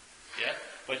 Yeah?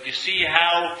 But you see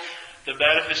how the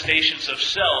manifestations of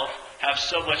self have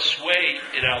so much sway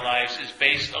in our lives is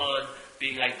based on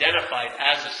being identified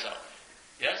as a self.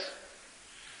 Yes?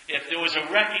 If there was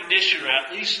a recognition or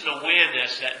at least an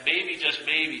awareness that maybe,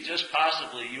 just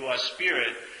possibly you are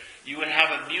spirit, you would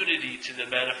have immunity to the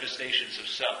manifestations of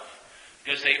self.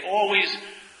 Because they always,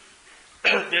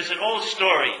 there's an old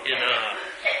story in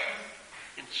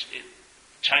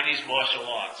Chinese martial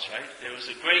arts, right? There was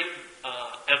a great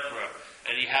emperor,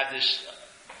 and he had this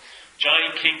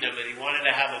giant kingdom, and he wanted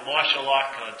to have a martial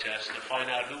art contest to find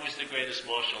out who was the greatest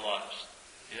martial artist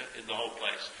in the whole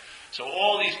place. So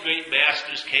all these great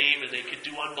masters came, and they could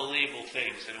do unbelievable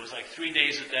things, and it was like 3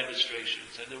 days of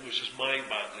demonstrations, and it was just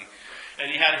mind-boggling. And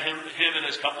he had him and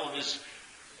a couple of his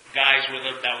guys with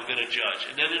him that were going to judge.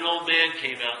 And then an old man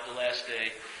came out the last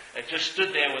day and just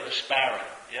stood there with a sparrow,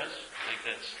 yes, like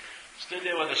this. Stood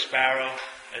there with a sparrow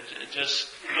and just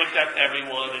looked at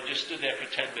everyone and just stood there for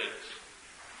 10 minutes.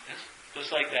 Yes?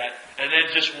 Just like that. And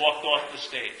then just walked off the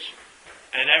stage.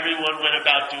 And everyone went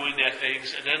about doing their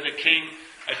things. And then the king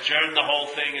adjourned the whole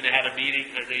thing, and they had a meeting,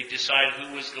 and they decided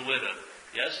who was the winner.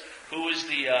 Yes? Who was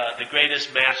the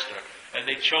greatest master. And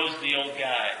they chose the old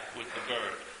guy with the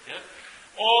bird. Yeah?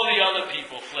 All the other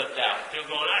people flipped out. They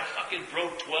were going, I fucking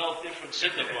broke 12 different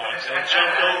cinder blocks. I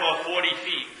jumped over 40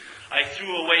 feet. I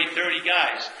threw away 30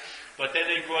 guys. But then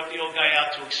they brought the old guy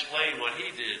out to explain what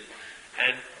he did.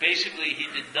 And basically he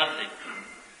did nothing.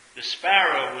 The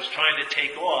sparrow was trying to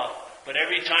take off, but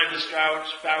every time the sparrow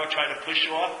tried to push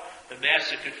off, the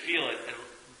master could feel it and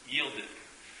yielded.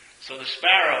 So the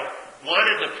sparrow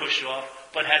wanted to push off,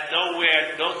 but had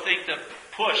nothing to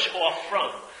push off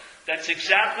from. That's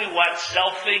exactly what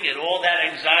selfing and all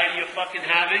that anxiety you're fucking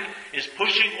having is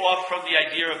pushing off from the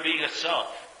idea of being a self.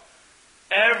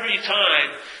 Every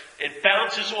time it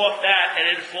bounces off that,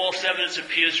 and then false evidence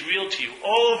appears real to you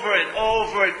over and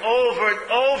over and over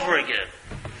and over again.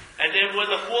 And then when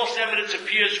the false evidence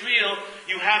appears real,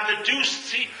 you have to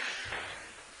see.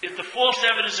 If the false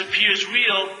evidence appears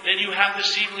real, then you have to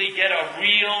seemingly get a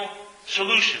real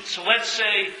solution. So let's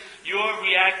say you're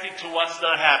reacting to what's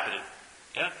not happening.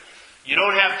 Yeah? You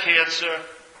don't have cancer.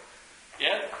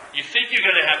 Yeah? You think you're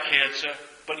going to have cancer,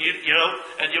 but you know,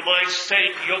 and your mind's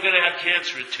saying you're going to have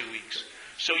cancer in 2 weeks.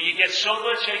 So you get so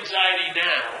much anxiety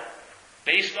now,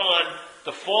 based on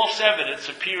the false evidence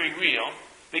appearing real,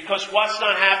 because what's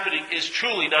not happening is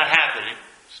truly not happening.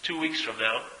 It's 2 weeks from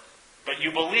now. But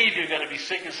you believe you're going to be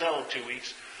sick as hell in 2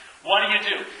 weeks. What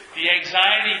do? The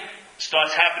anxiety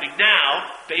starts happening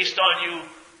now, based on you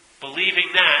believing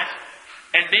that,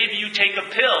 and maybe you take a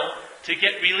pill to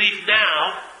get relief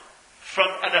now from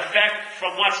an effect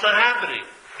from what's not happening.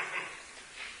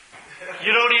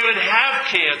 You don't even have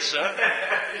cancer.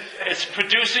 It's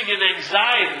producing an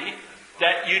anxiety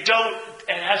that it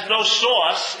has no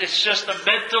source. It's just a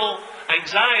mental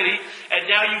anxiety, and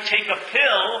now you take a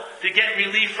pill to get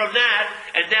relief from that,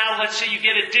 and now let's say you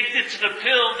get addicted to the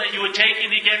pill that you were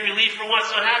taking to get relief from what's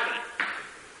not happening.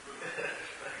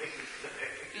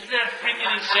 Isn't that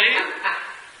freaking insane?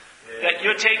 That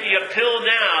you're taking a pill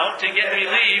now to get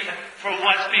relief from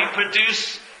what's being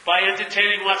produced by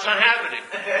entertaining what's not happening.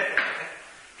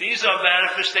 These are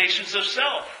manifestations of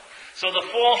self. So the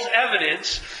false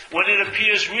evidence, when it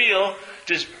appears real,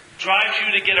 just drives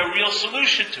you to get a real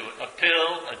solution to it. A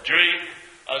pill, a drink,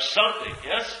 or something,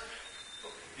 yes?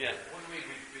 Yeah. Wouldn't we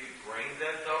be brain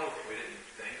dead, though, if we didn't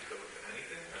think of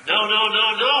anything?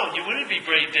 No. You wouldn't be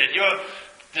brain dead.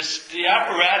 The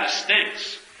apparatus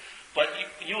stinks. But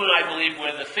you and I believe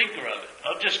we're the thinker of it.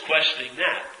 I'm just questioning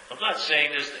that. I'm not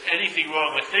saying there's anything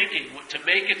wrong with thinking. To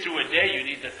make it through a day, you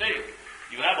need to think.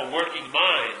 You have a working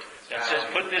mind that says,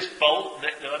 put this bolt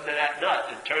on that nut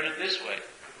and turn it this way.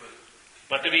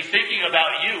 But to be thinking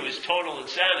about you is total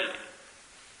insanity.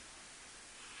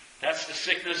 That's the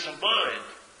sickness of mind.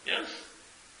 Yes?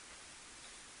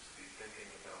 To be thinking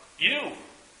about you.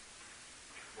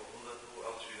 Well, who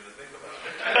else are you going to think about?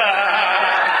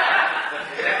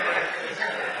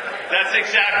 That's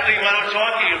exactly what I'm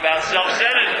talking about,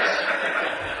 self-centeredness.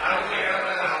 I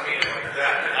don't mean it like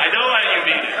that. I know how you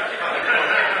mean it.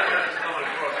 It's coming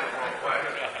across the wrong way.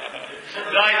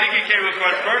 No, I think it came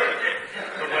across perfectly.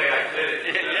 The way I did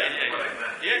it. Yeah. What I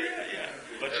meant.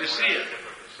 Yeah. But you see it.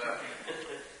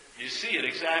 You see it,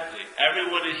 exactly.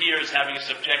 Everyone in here is having a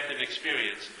subjective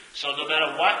experience. So no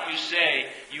matter what you say,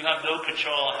 you have no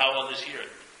control of how others hear it.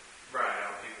 Right,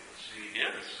 how people see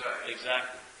what you say.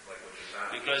 Exactly. Like what you're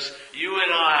saying. Because you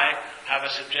and I have a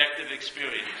subjective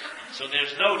experience. So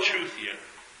there's no truth here.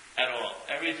 at all.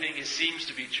 Everything seems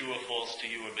to be true or false to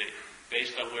you or me,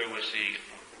 based on where we're seeing it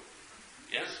from.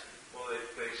 Yes? Well,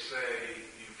 they say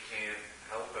you can't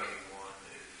help anyone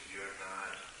if you're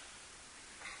not,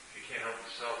 if you can't help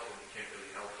yourself, then you can't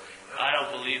really help anyone else. I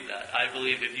don't believe that. I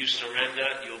believe if you surrender,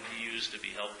 you'll be used to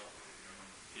be helpful.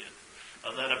 Yeah.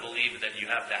 I'm not a believer that you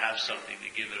have to have something to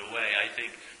give it away. I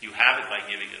think you have it by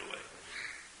giving it away.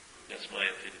 That's my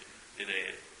opinion in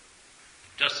AA.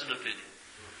 Just an opinion.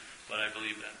 But I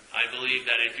believe that. I believe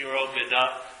that if you're opened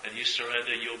up and you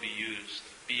surrender, you'll be used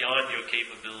beyond your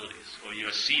capabilities or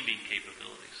your seeming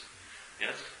capabilities.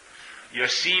 Yes? Your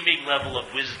seeming level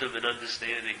of wisdom and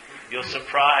understanding. You'll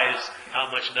surprise how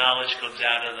much knowledge comes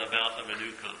out of the mouth of a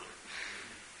newcomer.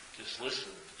 Just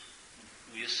listen.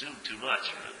 We assume too much.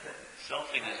 Right?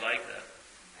 Selfing is like that.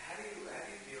 How do you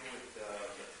deal with the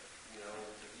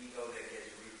ego that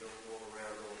gets rebuilt all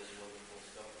around all this wonderful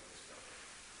stuff with this stuff?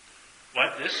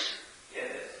 What, this? Yeah,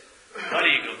 this. What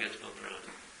ego gets built around?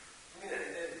 I mean,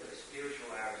 the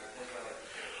spiritual hours. That's what I like to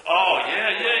say. Oh, yeah.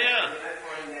 I mean, I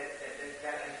find that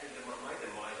has been my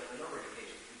demise on a number of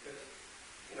occasions because,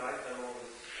 I've done all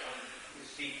this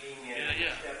seeking and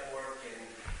step work and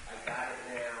I got it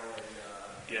now and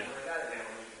when I got it now,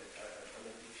 I'm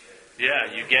in deep shape. Yeah,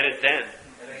 you get it then.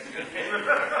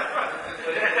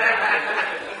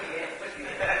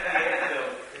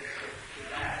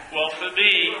 Well, for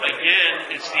me,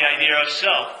 again, it's the idea of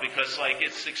self, because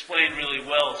it's explained really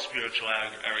well, spiritual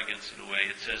arrogance in a way.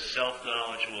 It says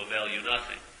self-knowledge will avail you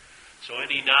nothing. So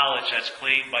any knowledge that's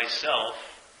claimed by self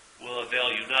will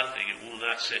avail you nothing. It will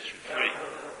not set you free.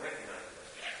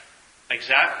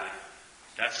 Exactly.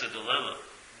 That's the dilemma.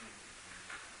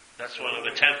 That's what I'm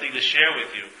attempting to share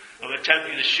with you. I'm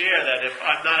attempting to share that if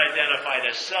I'm not identified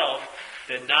as self,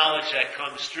 then knowledge that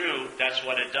comes through, that's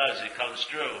what it does. It comes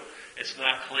through. It's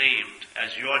not claimed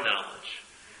as your knowledge.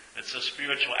 And so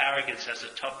spiritual arrogance has a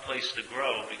tough place to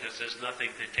grow because there's nothing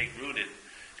to take root in,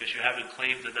 because you haven't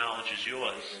claimed the knowledge as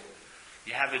yours.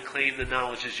 You haven't claimed the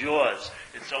knowledge as yours.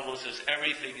 It's almost as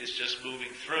everything is just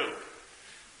moving through.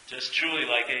 Just truly,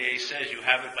 like AA says, you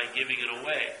have it by giving it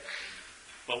away.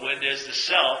 But when there's the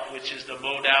self, which is the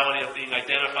modality of being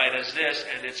identified as this,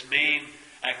 and its main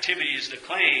activity is to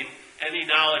claim, any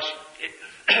knowledge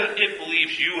it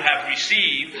believes you have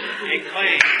received, it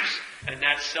claims, and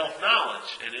that's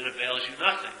self-knowledge, and it avails you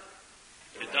nothing.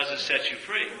 It doesn't set you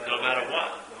free, no matter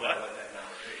what. What?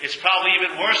 It's probably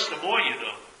even worse the more you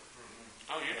know.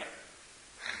 Oh yeah.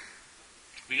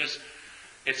 Because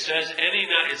it says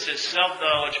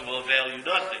self-knowledge will avail you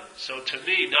nothing. So to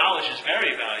me, knowledge is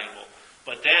very valuable.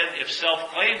 But then if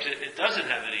self claims it, it doesn't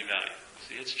have any value.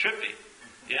 See, it's trippy.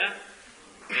 Yeah?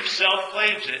 If self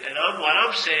claims it, and what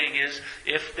I'm saying is,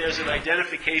 if there's an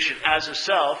identification as a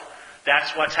self,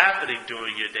 that's what's happening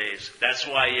during your days. That's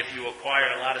why if you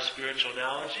acquire a lot of spiritual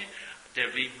knowledge, there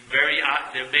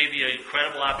may be an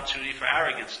incredible opportunity for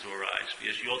arrogance to arise,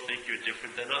 because you'll think you're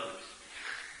different than others,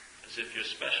 as if you're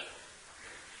special,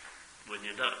 when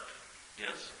you're not.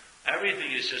 Yes?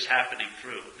 Everything is just happening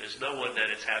through. There's no one that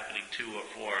it's happening to or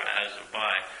for, as or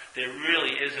by. There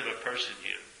really isn't a person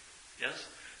here. Yes?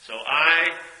 So I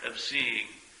am seeing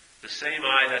the same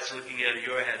eye that's looking out of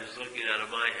your head is looking out of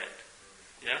my head.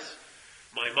 Yes?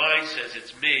 My mind says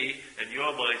it's me, and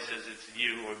your mind says it's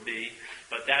you or me,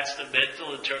 but that's the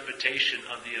mental interpretation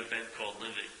of the event called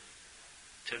living.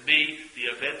 To me, the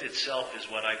event itself is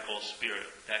what I call spirit,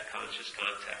 that conscious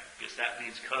contact, because that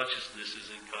means consciousness is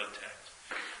in contact.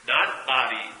 Not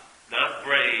body, not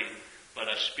brain, but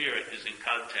a spirit is in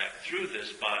contact through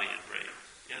this body and brain.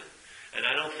 Yeah? And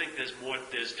I don't think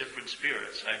there's different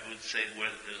spirits. I would say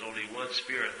where there's only one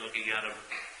spirit looking out of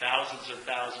thousands and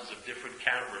thousands of different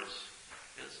cameras.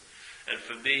 Yes? And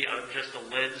for me, I'm just a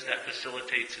lens that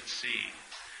facilitates its seeing.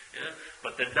 Yeah?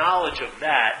 But the knowledge of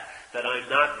that I'm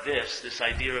not this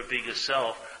idea of being a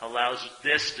self, allows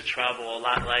this to travel a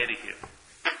lot lighter here.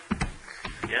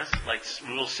 Yes? Like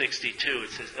Rule 62, it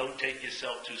says, don't take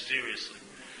yourself too seriously.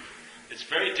 It's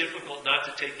very difficult not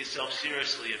to take yourself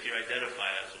seriously if you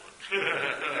identify as one.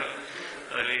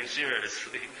 I mean,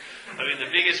 seriously. I mean,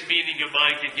 the biggest meaning your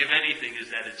mind can give anything is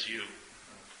that it's you.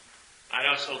 I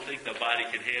also think the body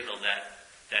can handle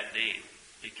that name.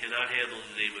 It cannot handle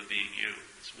the name of being you.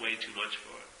 It's way too much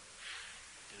for it.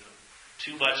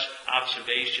 Too much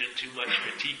observation, too much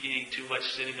critiquing, too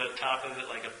much sitting on top of it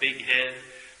like a big hen,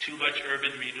 too much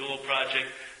urban renewal project.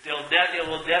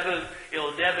 It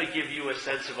will never give you a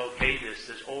sense of okayness.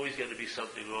 There's always going to be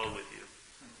something wrong with you,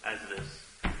 as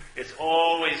this. It's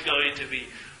always going to be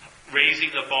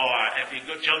raising the bar. If you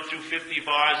jump through 50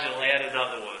 bars, it'll add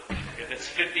another one. If it's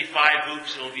 55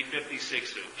 hoops, it'll be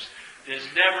 56 hoops. There's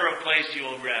never a place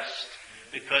you'll rest.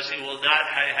 because he will not,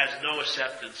 has no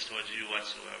acceptance towards you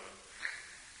whatsoever.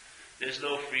 There's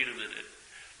no freedom in it.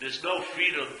 There's no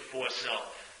freedom for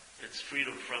self. It's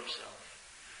freedom from self.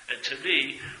 And to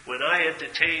me, when I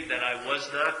entertained that I was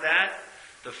not that,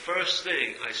 the first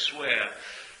thing, I swear,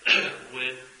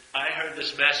 when I heard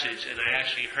this message, and I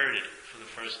actually heard it for the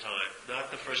first time,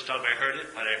 not the first time I heard it,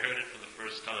 but I heard it for the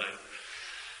first time.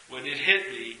 When it hit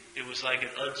me, it was like an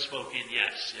unspoken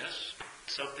yes.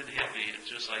 Something hit me. It's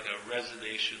just like a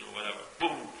resonation or whatever.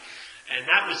 Boom. And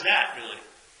that was that, really.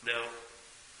 Now,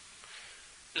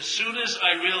 as soon as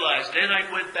I realized, then I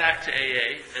went back to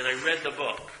AA and I read the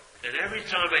book. And every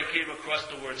time I came across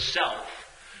the word self,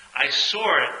 I saw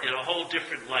it in a whole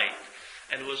different light.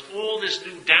 And it was all this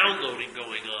new downloading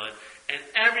going on. And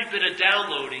every bit of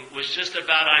downloading was just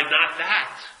about I'm not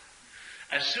that.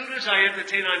 As soon as I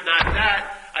entertain I'm not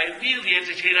that, I immediately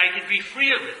entertain I can be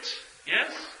free of it.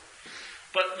 Yes?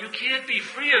 But you can't be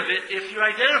free of it if you're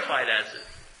identified as it.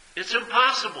 It's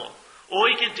impossible. All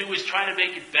you can do is try to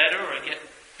make it better or get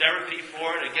therapy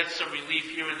for it or get some relief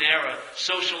here and there or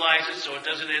socialize it so it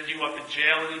doesn't end you up in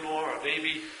jail anymore or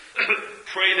maybe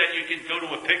pray that you can go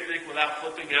to a picnic without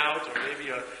flipping out or maybe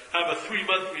have a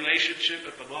 3-month relationship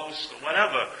at the most or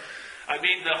whatever. I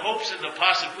mean, the hopes and the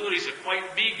possibilities are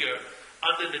quite meager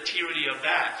under the tyranny of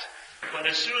that. But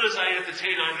as soon as I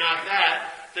entertain I'm not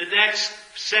that, the next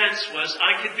sense was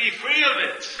I can be free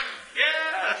of it.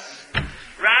 Yes!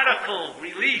 Radical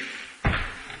relief.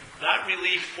 Not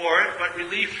relief for it, but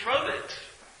relief from it.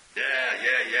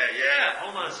 Yeah.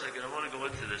 Hold on a second. I want to go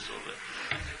into this a little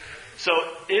bit. So,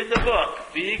 in the book,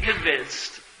 being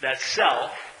convinced that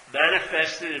self,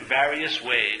 manifested in various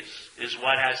ways, is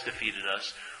what has defeated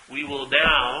us, we will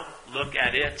now look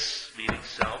at its, meaning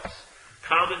self's,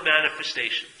 common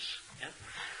manifestations.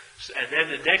 And then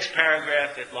the next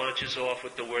paragraph that launches off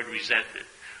with the word resentment,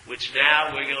 which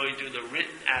now we're going to do the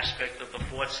written aspect of the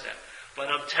 4th step. But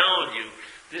I'm telling you,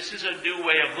 this is a new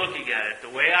way of looking at it. The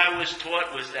way I was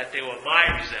taught was that they were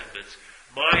my resentments,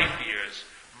 my fears,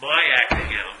 my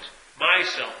acting out, my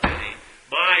self-pity,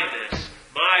 my this,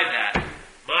 my that,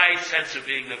 my sense of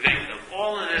being the victim,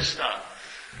 all of this stuff.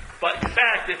 But in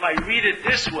fact, if I read it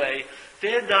this way,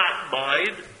 they're not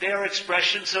mine, they're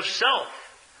expressions of self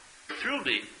through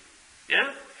me.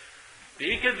 Yeah?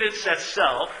 Being convinced that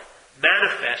self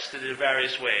manifested in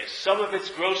various ways. Some of its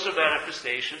grosser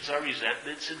manifestations are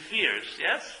resentments and fears.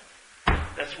 Yes?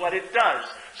 That's what it does.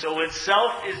 So when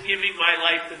self is giving my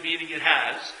life the meaning it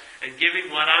has, and giving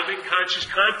what I'm in conscious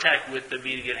contact with the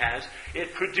meaning it has,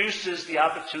 it produces the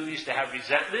opportunities to have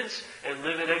resentments and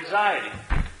live in anxiety.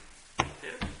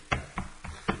 Yeah?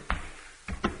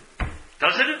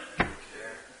 Doesn't it? Yeah.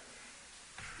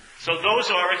 So those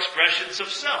are expressions of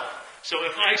self. So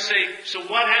if I say, so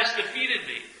what has defeated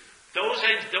me?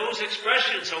 Those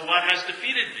expressions are what has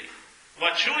defeated me.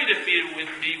 What truly defeated with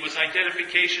me was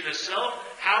identification as self.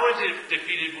 How it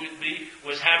defeated with me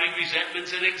was having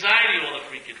resentments and anxiety all the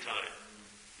freaking time.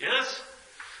 Yes?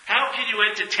 How can you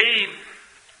entertain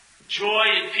joy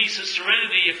and peace and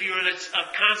serenity if you're in a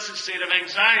constant state of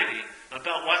anxiety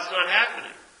about what's not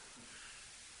happening?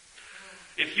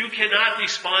 If you cannot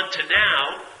respond to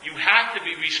now, you have to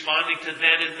be responding to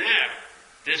then and there.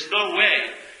 There's no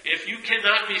way. If you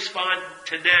cannot respond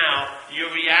to now,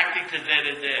 you're reacting to then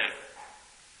and there.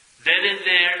 Then and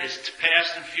there is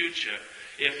past and future.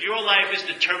 If your life is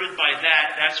determined by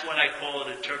that, that's what I call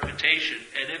an interpretation.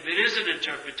 And if it is an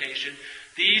interpretation,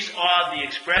 these are the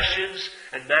expressions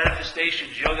and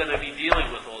manifestations you're going to be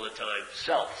dealing with all the time.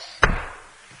 Selves.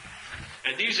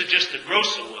 And these are just the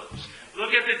grosser ones.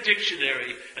 Look at the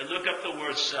dictionary and look up the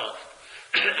word self.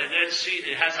 And then see,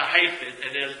 it has a hyphen,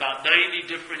 and there's about 90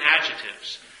 different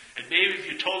adjectives. And maybe if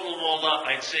you total them all up,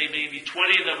 I'd say maybe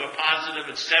 20 of them are positive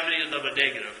and 70 of them are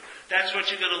negative. That's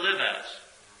what you're going to live as.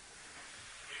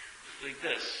 Like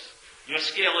this. Your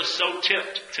scale is so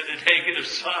tipped to the negative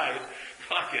side,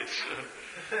 fuck it.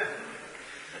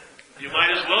 You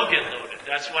might as well get loaded.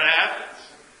 That's what happens.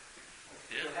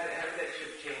 Yeah. So how did that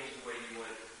shift change the way you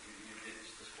did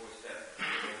this 4th step?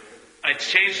 It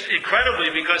changed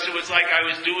incredibly because it was like I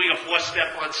was doing a 4th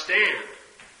step on Stan,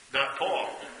 not Paul.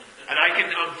 And I can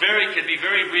be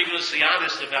very rigorously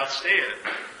honest about Stan.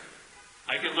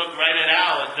 I can look right at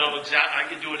Al and know I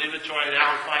can do an inventory in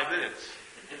Al in 5 minutes.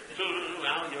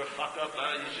 Al, you're a fuck up.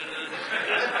 You should.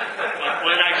 But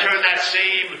when I turn that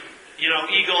same,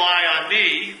 eagle eye on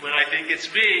me, when I think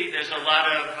it's me, there's a lot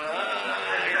of,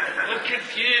 I'm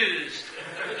confused.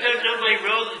 I don't know my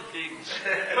role in things.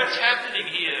 What's happening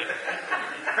here?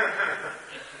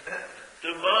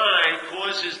 The mind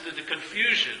causes the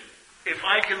confusion. if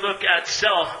I can look at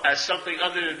self as something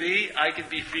other than me, I can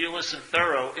be fearless and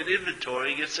thorough in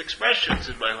inventorying its expressions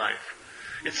in my life.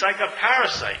 It's like a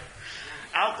parasite.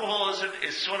 Alcoholism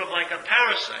is sort of like a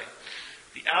parasite.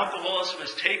 The alcoholism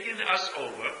has taken us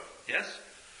over, yes?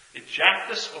 It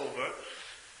jacked us over,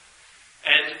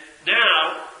 and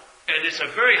now, and it's a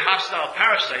very hostile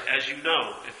parasite, as you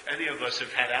know. If any of us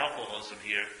have had alcoholism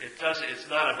here, it's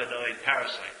not a benign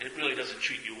parasite. It really doesn't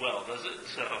treat you well, does it?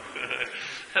 So,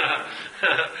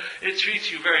 it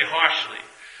treats you very harshly.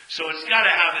 So it's got to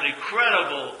have an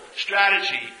incredible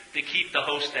strategy to keep the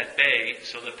host at bay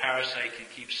so the parasite can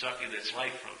keep sucking its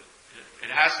life from it.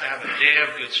 It has to have a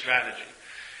damn good strategy.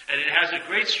 And it has a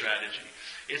great strategy.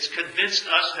 It's convinced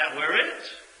us that we're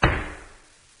it.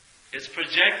 It's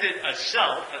projected a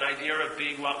self, an idea of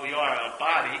being what we are, a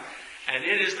body, and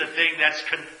it is the thing that's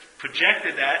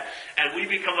projected that, and we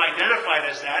become identified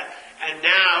as that, and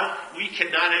now we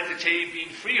cannot entertain being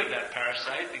free of that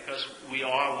parasite because we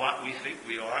are what we think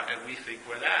we are, and we think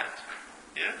we're that.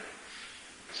 Yeah?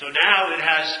 So now it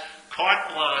has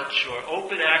carte blanche or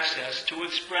open access to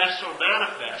express or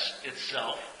manifest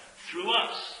itself through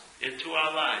us, into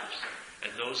our lives.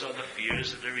 And those are the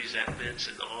fears and the resentments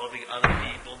and all the other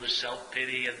people, the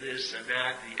self-pity and this and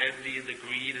that, the envy and the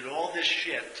greed and all this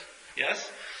shit.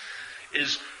 Yes?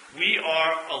 Is we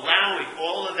are allowing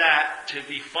all of that to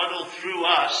be funneled through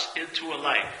us into a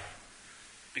life.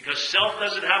 Because self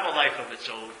doesn't have a life of its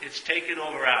own. It's taken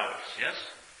over ours. Yes?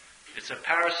 It's a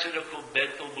parasitical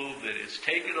mental movement. It's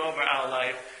taken over our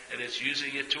life and it's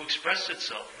using it to express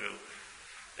itself through.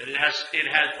 And it has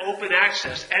open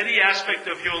access. Any aspect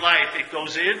of your life, it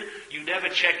goes in, you never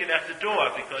check it at the door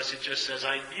because it just says,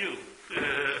 I'm you.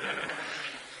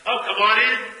 Oh, come on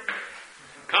in.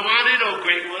 Come on in, oh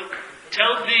great one.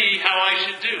 Tell me how I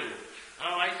should do.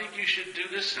 Oh, I think you should do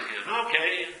this again.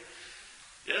 Okay.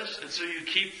 Yes? And so you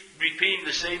keep repeating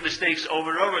the same mistakes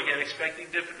over and over again, expecting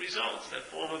different results. That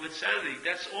form of insanity.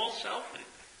 That's all selfing.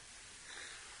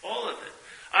 All of it.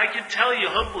 I can tell you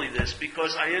humbly this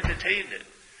because I entertained it.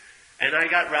 And I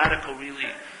got radical relief.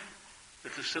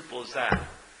 It's as simple as that.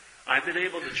 I've been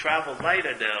able to travel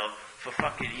lighter now for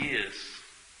fucking years.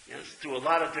 Yes, through a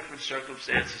lot of different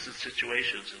circumstances and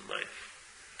situations in life.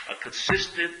 A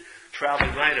consistent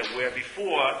traveling lighter, where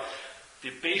before the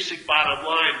basic bottom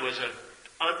line was an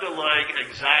underlying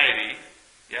anxiety,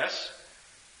 yes,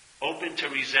 open to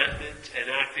resentment and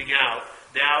acting out.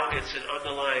 Now it's an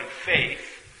underlying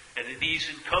faith and an ease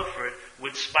and comfort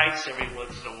with spikes every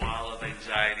once in a while of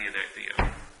anxiety and acting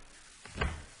out.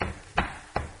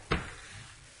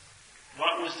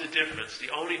 What was the difference? The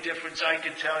only difference I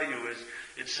can tell you is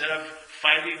instead of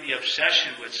fighting the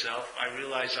obsession with self, I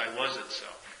realized I wasn't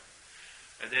self.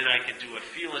 And then I could do a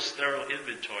fearless, thorough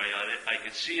inventory on it. I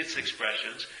could see its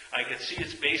expressions. I could see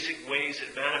its basic ways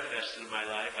it manifested in my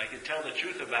life. I could tell the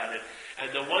truth about it.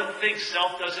 And the one thing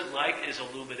self doesn't like is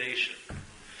illumination.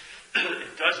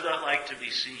 It does not like to be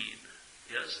seen.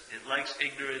 Yes, it likes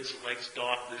ignorance, it likes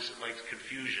darkness, it likes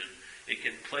confusion. It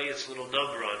can play its little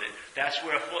number on it. That's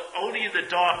where only in the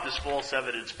dark does false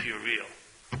evidence appear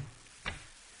real.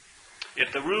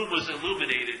 If the room was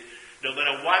illuminated, no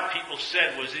matter what people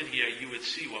said was in here, you would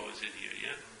see what was in here,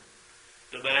 yeah?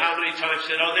 No matter how many times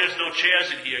said, oh, there's no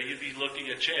chairs in here, you'd be looking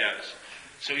at chairs.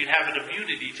 So you'd have an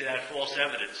immunity to that false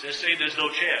evidence. They're saying there's no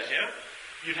chairs, yeah?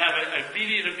 You'd have an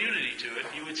immediate immunity to it.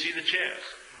 You would see the chairs.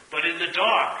 But in the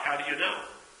dark, how do you know?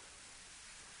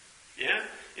 Yeah?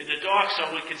 In the dark,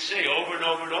 someone can say over and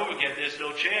over and over again, there's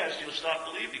no chairs. You'll start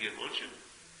believing it, won't you?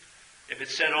 If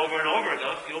it's said over and over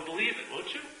enough, you'll believe it,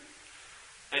 won't you?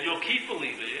 And you'll keep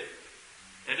believing it.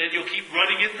 And then you'll keep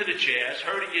running into the chairs,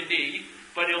 hurting your knee,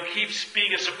 but it'll keep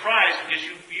being a surprise because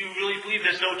you really believe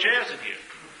there's no chairs in here.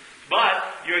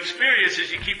 But your experience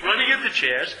is you keep running into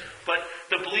chairs, but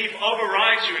the belief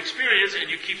overrides your experience and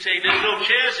you keep saying there's no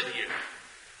chairs in here.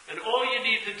 And all you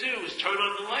need to do is turn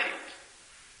on the light.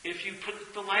 If you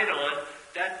put the light on,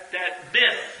 that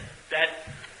myth, that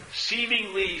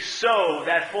seemingly so,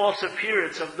 that false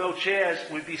appearance of no chairs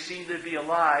would be seen to be a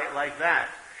lie like that.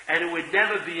 And it would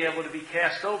never be able to be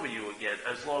cast over you again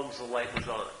as long as the light was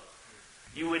on.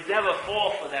 You would never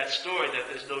fall for that story that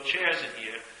there's no chairs in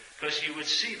here because you would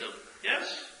see them.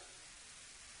 Yes?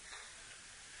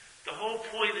 The whole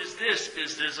point is this,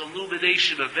 is there's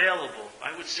illumination available.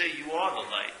 I would say you are the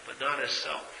light, but not as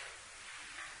self.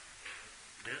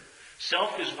 Yeah?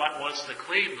 Self is what wants to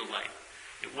claim the light.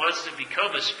 It wants to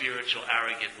become a spiritual,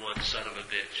 arrogant one, son of a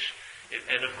bitch.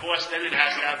 And of course, then it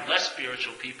has to have less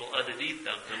spiritual people underneath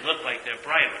them to look like they're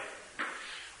brighter.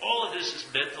 All of this is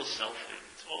mental selfing.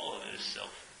 All of it is self.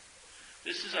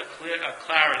 This is a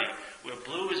clarity where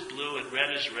blue is blue and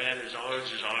red is red and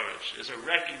orange is orange. There's a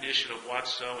recognition of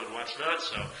what's so and what's not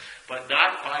so, but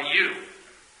not by you.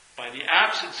 By the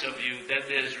absence of you, then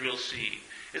there's real seeing.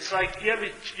 It's like, you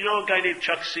know a guy named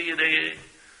Chuck C in AA?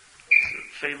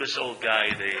 Famous old guy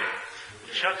in AA.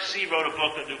 Chuck C wrote a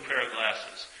book, A New Pair of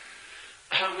Glasses.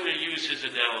 I'm going to use his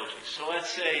analogy. So let's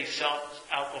say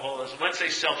alcoholism, let's say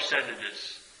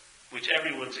self-centeredness, which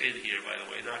everyone's in here, by the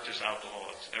way, not just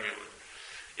alcoholics, everyone,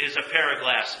 is a pair of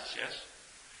glasses, yes?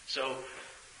 So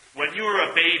when you were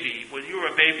a baby,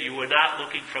 you were not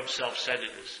looking from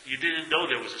self-centeredness. You didn't know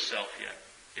there was a self yet.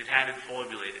 It hadn't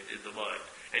formulated in the mind.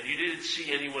 And you didn't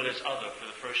see anyone as other for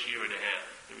the first year and a half.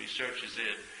 The research is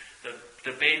in.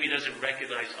 The baby doesn't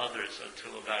recognize others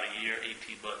until about a year,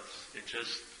 18 months. It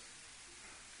just,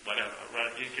 whatever,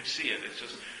 right? You can see it. It's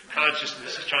just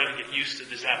consciousness is trying to get used to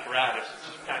this apparatus.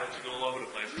 It's just bouncing all over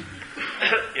the place.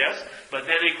 Yes? But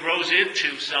then it grows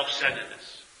into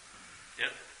self-centeredness.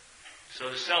 Yeah? So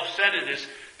the self-centeredness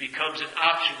becomes an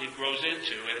option it grows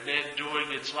into, and then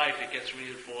during its life it gets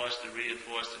reinforced and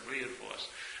reinforced and reinforced.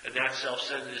 And that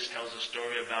self-centeredness tells a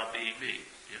story about being me.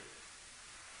 Yeah?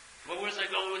 Well, where's I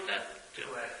going with that?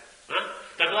 Huh?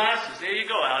 The glasses. There you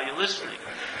go, Al. You're listening.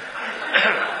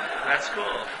 That's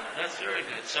cool. That's very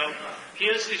good. So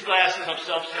here's these glasses of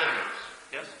self-centeredness.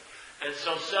 Yes? And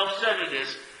so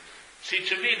self-centeredness, see,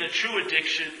 to me, the true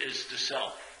addiction is to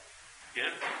self.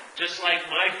 Yeah? Just like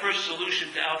my first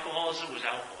solution to alcoholism was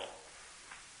alcohol.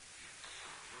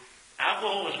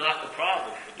 Alcohol was not the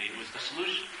problem for me, it was the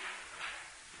solution.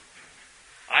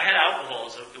 I had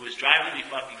alcoholism, it was driving me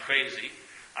fucking crazy.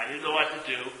 I didn't know what to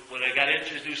do. When I got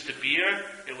introduced to beer,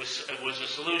 it was a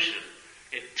solution.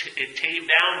 It tamed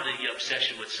down the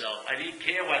obsession with self. I didn't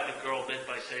care what the girl meant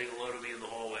by saying hello to me in the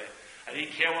hallway. I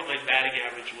didn't care what my batting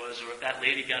average was, or if that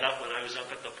lady got up when I was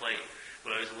up at the plate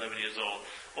when I was 11 years old.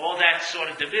 All that sort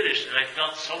of diminished, and I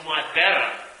felt somewhat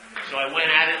better. So I went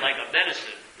at it like a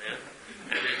medicine, man.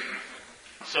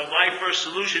 So my first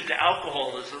solution to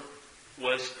alcoholism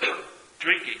was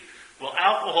drinking. Well,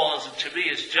 alcoholism to me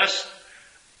is just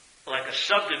like a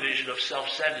subdivision of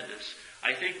self-centeredness.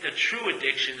 I think the true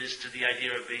addiction is to the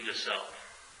idea of being a self.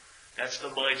 That's the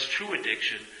mind's true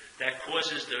addiction that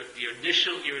causes the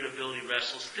initial irritability,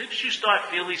 restlessness. Didn't you start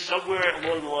feeling somewhere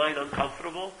along the line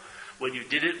uncomfortable when you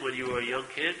did it when you were a young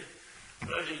kid?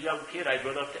 When I was a young kid, I'd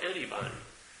run up to anybody.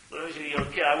 When I was a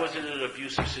young kid, I wasn't in an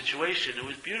abusive situation. It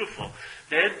was beautiful.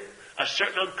 Then a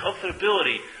certain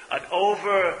uncomfortability, an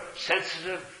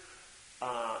over-sensitive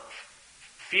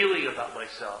feeling about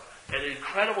myself, an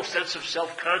incredible sense of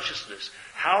self-consciousness.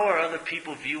 How are other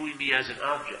people viewing me as an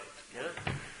object?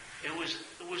 Yeah? It was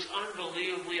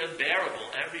unbelievably unbearable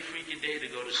every freaking day to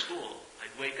go to school.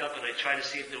 I'd wake up and I'd try to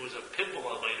see if there was a pimple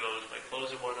on my nose by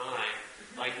closing one eye,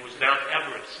 like it was Mount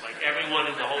Everest, like everyone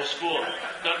in the whole school.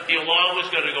 The alarm was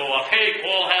going to go off. Hey,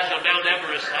 Paul has a Mount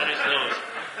Everest on his nose.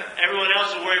 Everyone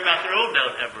else would worry about their own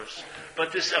Mount Everest.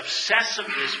 But this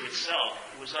obsessiveness with self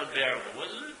was unbearable,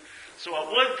 wasn't it? So at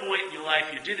one point in your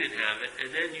life you didn't have it, and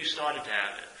then you started to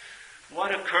have it.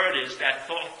 What occurred is that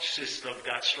thought system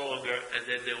got stronger, and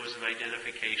then there was an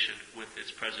identification with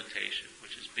its presentation,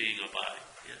 which is being a body.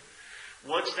 Yeah?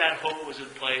 Once that hook was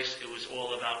in place, it was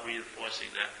all about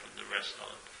reinforcing that from the rest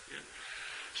on. Yeah?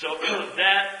 So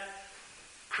that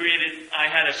created, I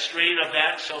had a strain of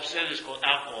that self-centeredness called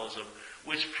alcoholism,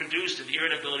 which produced an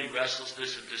irritability,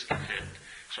 restlessness, and discontent.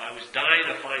 So I was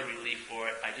dying to find relief for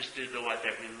it. I just didn't know what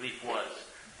that relief was.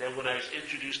 Then when I was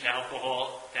introduced to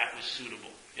alcohol, that was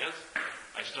suitable. Yes?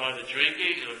 I started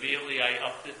drinking, and immediately I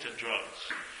upped it to drugs.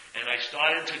 And I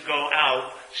started to go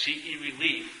out seeking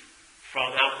relief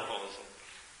from alcoholism.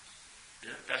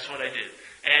 Yeah? That's what I did.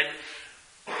 And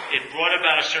it brought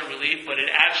about a certain relief, but it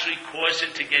actually caused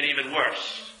it to get even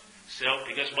worse. So,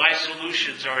 because my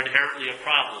solutions are inherently a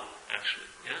problem, actually.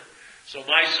 Yeah? So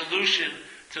my solution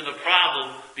to the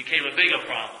problem became a bigger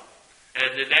problem.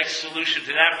 And the next solution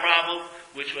to that problem,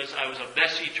 which was I was a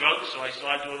messy drunk, so I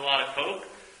started doing a lot of coke.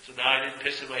 So now I didn't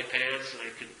piss in my pants and I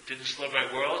didn't slur my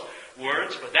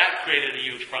words, but that created a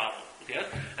huge problem. Yeah?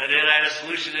 And then I had a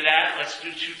solution to that. Let's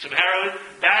shoot some heroin.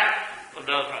 That,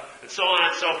 another problem. And so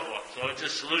on and so forth. So it's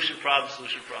just solution, problem,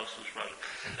 solution, problem, solution,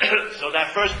 problem. So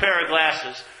that first pair of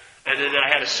glasses, and then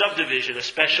I had a subdivision, a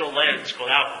special lens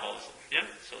called alcoholism. Yeah?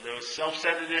 So there was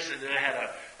self-centeredness, and then I had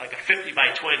a 50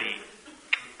 by 20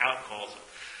 alcoholism.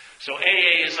 So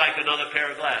AA is like another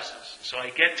pair of glasses. So I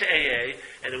get to AA,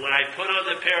 and then when I put on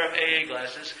the pair of AA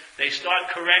glasses, they start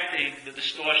correcting the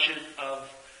distortion of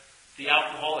the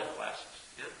alcoholic glasses.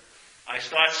 Yeah? I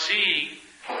start seeing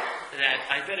that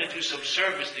I better do some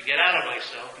service to get out of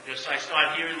myself, because I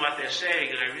start hearing what they're saying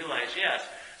and I realize, yes,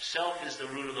 self is the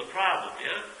root of the problem,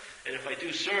 yeah? And if I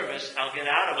do service, I'll get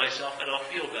out of myself and I'll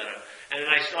feel better. And then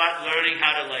I start learning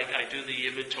how to, I do the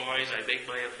inventories, I make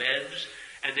my amends,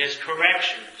 and there's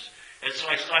corrections. And so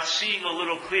I start seeing a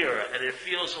little clearer, and it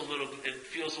feels a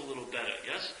little better,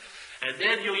 yes? And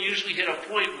then you'll usually hit a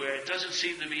point where it doesn't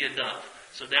seem to be enough.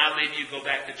 So now maybe you go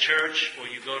back to church, or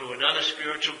you go to another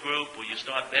spiritual group, or you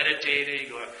start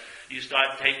meditating, or you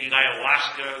start taking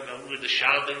ayahuasca, going with the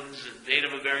shamans and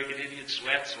Native American Indian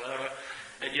sweats, whatever,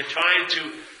 and you're trying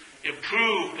to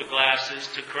improve the glasses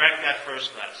to correct that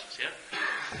first glasses,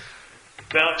 yeah?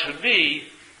 Now to me,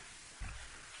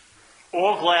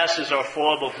 all glasses are a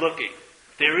form of looking.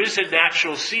 There is a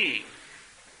natural seeing.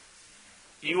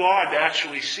 You are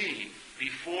naturally seeing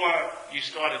before you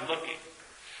started looking.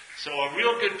 So a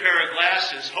real good pair of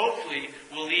glasses, hopefully,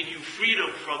 will lead you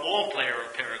freedom from all pair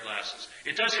of glasses.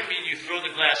 It doesn't mean you throw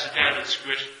the glasses down and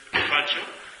crunch them.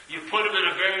 You put them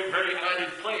in a very, very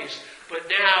honored place, but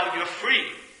now you're free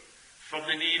from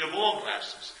the need of all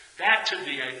glasses. That, to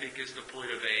me, I think, is the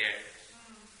point of AA.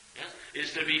 Yeah?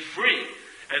 Is to be free.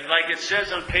 And like it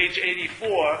says on page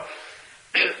 84,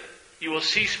 you will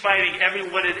cease fighting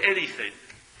everyone and anything.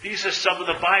 These are some of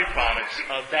the byproducts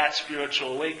of that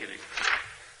spiritual awakening.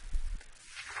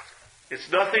 It's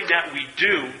nothing that we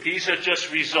do. These are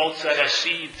just results that are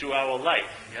seen through our life,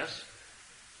 yes?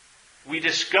 We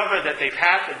discover that they've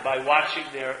happened by watching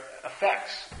their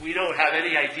effects. We don't have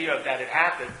any idea that it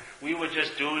happened. We were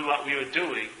just doing what we were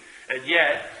doing. And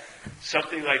yet,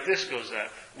 something like this goes out.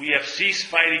 We have ceased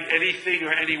fighting anything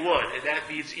or anyone. And that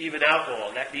means even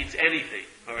alcohol. That means anything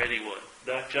or anyone.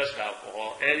 Not just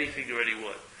alcohol. Anything or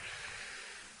anyone.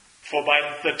 For by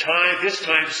this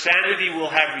time, sanity will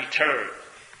have returned.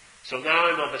 So now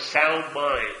I'm of a sound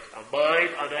mind. A mind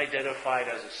unidentified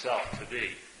as a self, to me,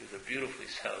 is a beautifully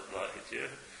sound mind, yeah?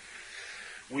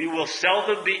 We will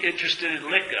seldom be interested in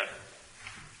liquor,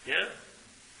 yeah?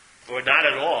 Or not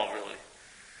at all, really.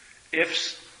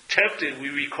 If tempted, we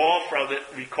recoil from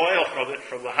it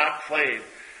from a hot flame.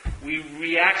 We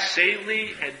react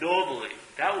sanely and normally.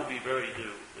 That will be very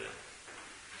new.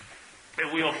 Yeah?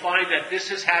 And we will find that this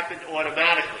has happened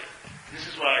automatically. This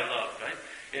is what I love, right?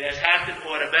 It has happened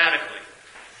automatically.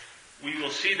 We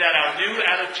will see that our new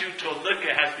attitude to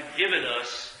liquor has been given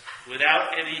us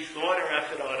without any thought or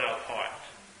effort on our part.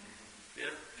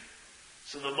 Yeah?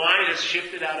 So the mind has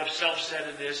shifted out of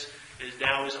self-centeredness and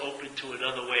now is open to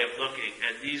another way of looking.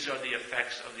 And these are the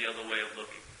effects of the other way of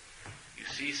looking. You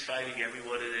cease fighting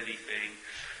everyone and anything.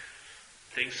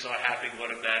 Things start happening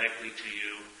automatically to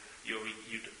you.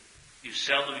 You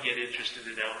seldom get interested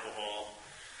in alcohol.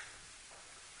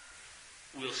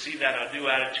 We'll see that our new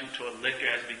attitude toward liquor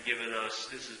has been given us.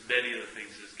 This is many of the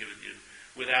things it's given you,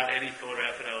 without any thought or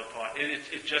effort on our part. And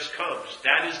it just comes.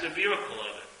 That is the miracle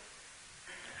of it.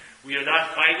 We are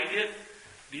not fighting it,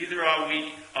 neither are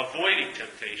we avoiding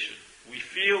temptation. We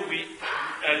feel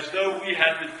as though we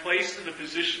have been placed in a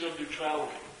position of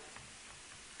neutrality.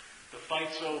 The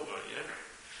fight's over, yeah?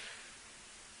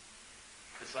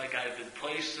 It's like I've been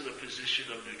placed in a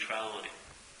position of neutrality.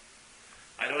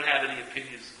 I don't have any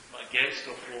opinions against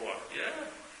or for. Yeah?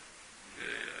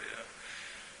 Yeah.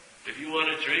 If you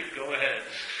want to drink, go ahead.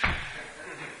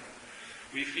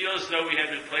 We feel as though we have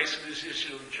been placed in a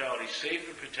position of neutrality, safe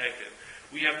and protected.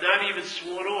 We have not even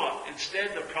sworn off.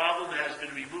 Instead, the problem has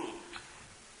been removed.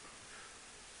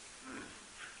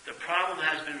 The problem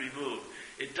has been removed.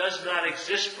 It does not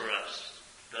exist for us.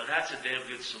 Now that's a damn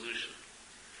good solution.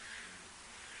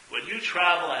 When you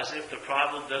travel as if the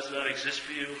problem does not exist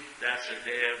for you, that's a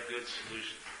damn good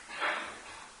solution.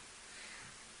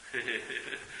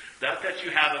 Not that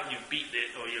you haven't, you've beaten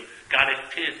it, or you've got it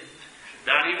pinned.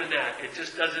 Not even that. It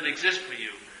just doesn't exist for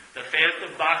you. The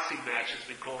phantom boxing match has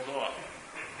been called off.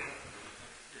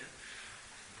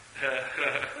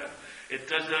 It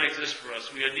does not exist for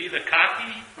us. We are neither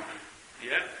cocky,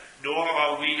 nor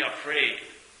are we afraid.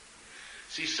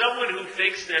 See, someone who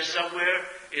thinks they're somewhere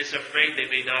is afraid they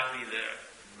may not be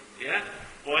there. Yeah?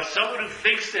 Or someone who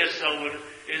thinks they're someone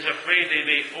is afraid they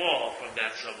may fall from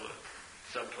that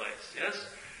someplace. Yes?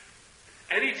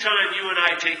 Anytime you and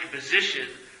I take a position,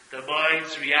 the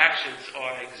mind's reactions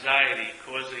are anxiety,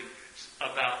 causing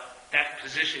about that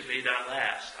position may not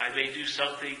last. I may do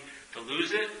something to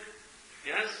lose it.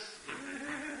 Yes?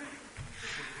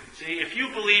 See, if you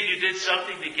believe you did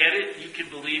something to get it, you can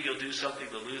believe you'll do something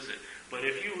to lose it. But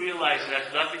if you realize it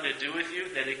has nothing to do with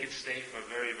you, then it can stay for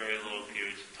very, very long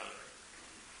periods of time.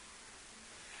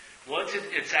 Once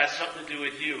it has something to do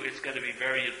with you, it's going to be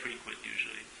very infrequent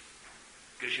usually.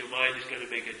 Because your mind is going to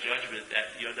make a judgment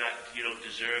that you don't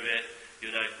deserve it,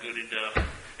 you're not good enough,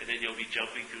 and then you'll be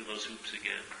jumping through those hoops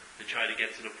again to try to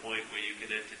get to the point where you can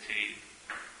entertain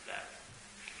that.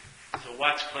 So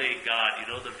what's playing God?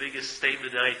 The biggest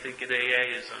statement that I think in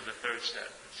AA is on the third step.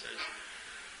 It says,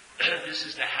 this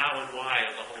is the how and why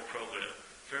of the whole program.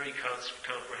 Very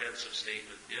comprehensive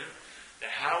statement, yeah? The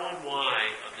how and why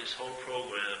of this whole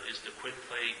program is to quit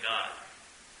playing God.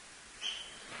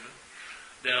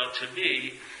 Now, to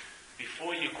me,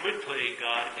 before you quit playing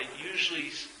God, it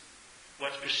usually,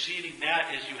 what's preceding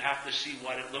that is you have to see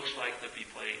what it looks like to be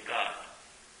playing God.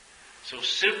 So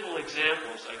simple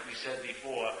examples, like we said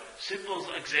before, simple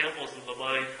examples of the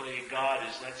mind playing God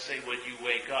is, let's say, when you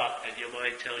wake up and your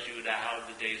mind tells you how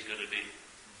the day's going to be.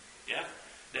 Yeah?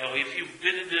 Now, if you've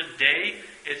been in a day,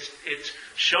 it's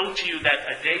shown to you that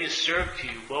a day is served to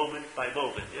you moment by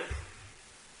moment. Yeah?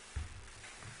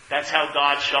 That's how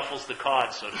God shuffles the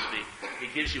cards, so to speak. He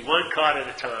gives you one card at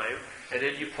a time, and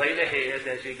then you play the hand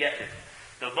as you get it.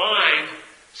 The mind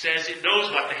says it knows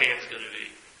what the hand's going to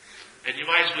be. And you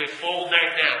might as well fold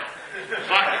right now.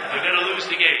 Fuck it, you're going to lose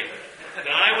the game.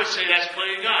 Now, I would say that's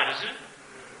playing God, isn't it?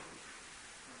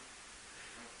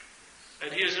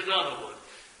 And here's another one.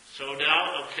 So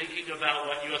now I'm thinking about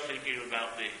what you're thinking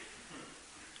about me.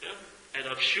 Yeah? And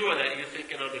I'm sure that you're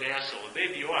thinking I'm an asshole. And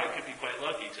maybe you are. I could be quite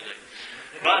lucky today.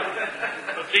 But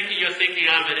I'm thinking you're thinking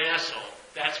I'm an asshole.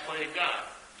 That's playing God.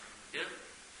 Yeah?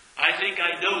 I think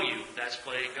I know you. That's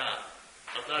playing God.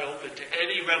 I'm not open to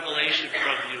any revelation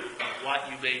from you of what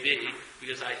you may be,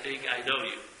 because I think I know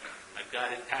you. I've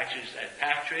got it packaged at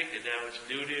Patrick, and now it's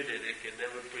neutered, and it can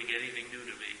never bring anything new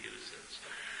to me, in a sense.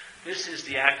 This is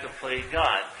the act of playing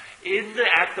God. In the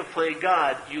act of playing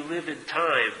God, you live in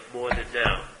time more than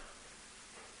now.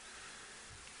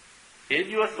 In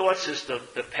your thought system,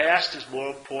 the past is more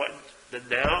important than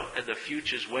now, and the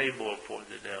future is way more important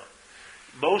than now.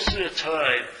 Most of the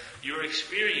time, your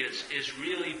experience is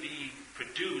really being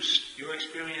produced. Your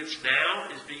experience now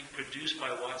is being produced by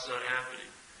what's not happening.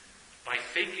 By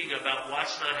thinking about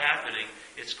what's not happening,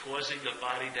 it's causing the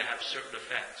body to have certain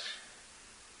effects.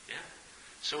 Yeah?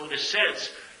 So in a sense,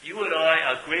 you and I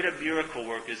are greater miracle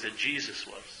workers than Jesus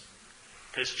was.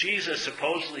 Because Jesus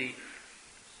supposedly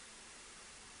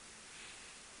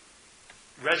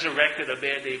resurrected a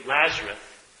man named Lazarus,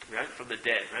 right, from the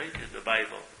dead, right, in the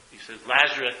Bible. He says,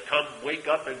 Lazarus, come, wake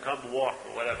up and come walk,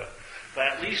 or whatever. But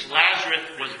at least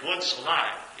Lazarus was once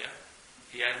alive. Yeah?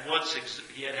 He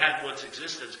had had once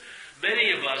existence.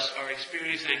 Many of us are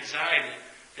experiencing anxiety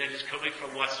that is coming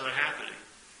from what's not happening.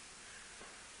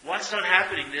 What's not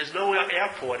happening? There's no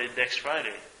airport in next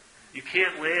Friday. You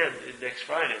can't land in next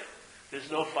Friday. There's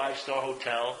no 5-star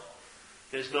hotel.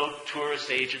 There's no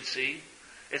tourist agency.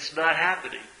 It's not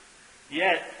happening.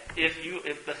 Yet,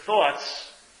 if the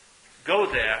thoughts go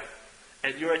there,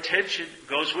 and your attention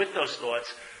goes with those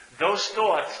thoughts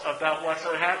about what's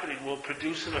not happening will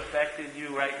produce an effect in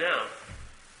you right now.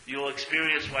 You'll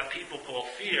experience what people call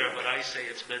fear, but I say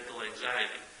it's mental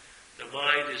anxiety. The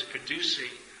mind is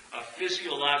producing a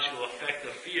physiological effect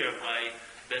of fear by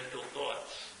mental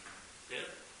thoughts. Yeah?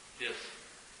 Yes?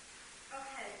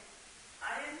 Okay.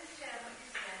 I understand what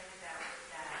you're saying about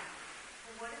that.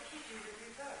 But what if you do the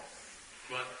reverse?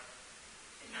 What?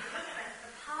 You expect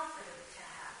the positive to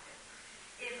happen.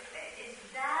 Is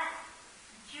that,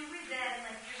 do you read that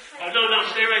like you're saying? Oh, no,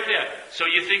 stay right there. So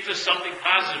you think there's something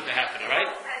positive to happen,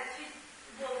 right?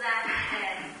 Will that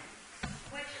then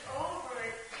switch over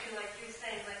it to, like you're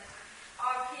saying, like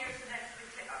our fears are in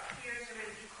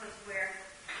because we're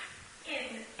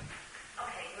in,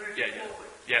 okay, we're forward.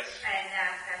 Yes. And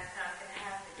that's not going to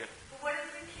happen. Yeah. But what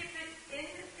if we keep it in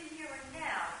the here and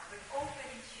now, but open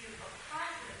to a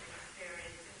positive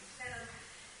experience instead of...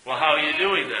 Well, how are you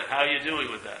doing that? How are you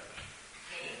doing with that?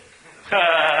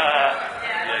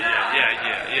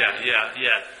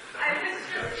 Yeah.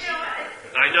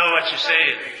 I know what you're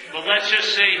saying. Well, let's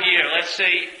just say here, let's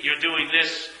say you're doing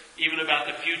this even about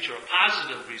the future, a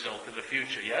positive result in the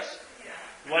future, yes? Yeah.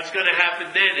 What's going to happen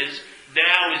then is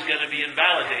now is going to be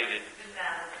invalidated.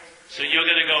 So you're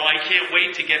going to go, I can't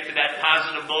wait to get to that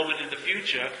positive moment in the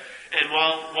future. And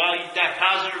while that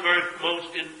positive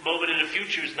moment in the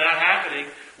future is not happening,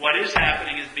 what is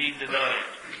happening is being denied.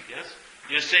 Yes?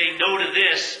 You're saying no to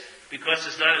this because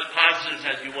it's not as positive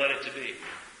as you want it to be.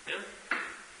 Yeah?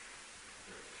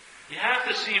 You have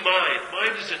to see mind.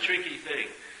 Mind is a tricky thing.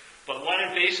 But what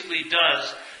it basically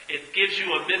does, it gives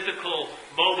you a mythical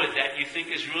moment that you think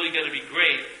is really going to be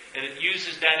great, and it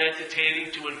uses that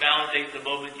entertaining to invalidate the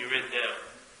moment you're in now.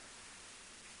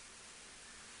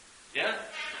 Yeah?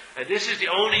 And this is the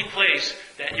only place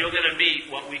that you're going to meet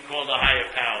what we call the higher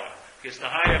power. Because the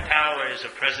higher power is a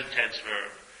present tense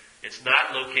verb. It's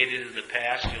not located in the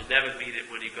past. You'll never meet it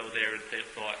when you go there in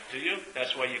thought, do you?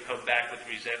 That's why you come back with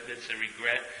resentments and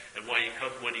regret, and when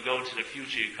you go into the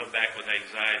future, you come back with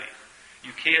anxiety.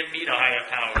 You can't meet a higher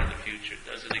power in the future. It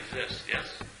doesn't exist, yes?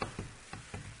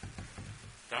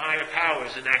 The higher power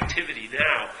is an activity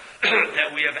now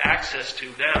that we have access to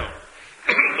now,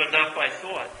 but not by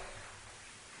thought.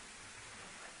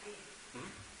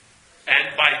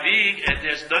 And by being, and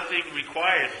there's nothing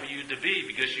required for you to be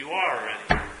because you are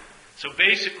already. So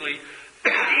basically,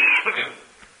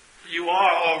 you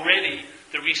are already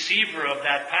the receiver of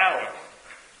that power.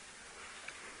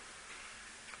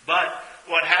 But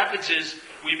what happens is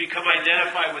we become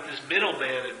identified with this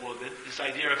middleman and woman, this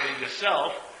idea of being a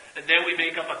self, and then we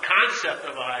make up a concept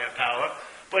of a higher power.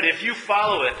 But if you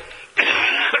follow it,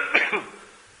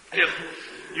 if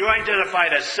you're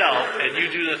identified as self and you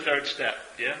do the third step,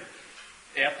 yeah?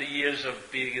 After years of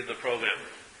being in the program,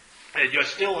 and you're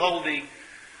still holding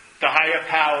the higher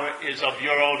power is of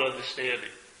your own understanding.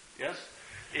 Yes?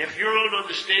 If your own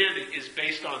understanding is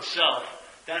based on self,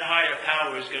 that higher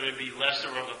power is going to be lesser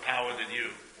of a power than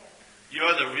you.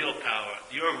 You're the real power.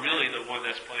 You're really the one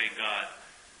that's playing God.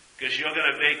 Because you're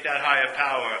going to make that higher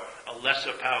power a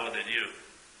lesser power than you.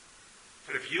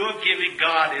 But if you're giving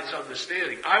God its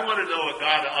understanding, I want to know a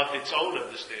God of its own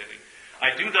understanding.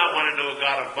 I do not want to know a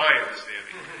God of my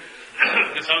understanding.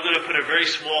 Because I'm going to put a very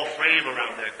small frame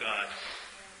around that God.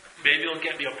 Maybe he'll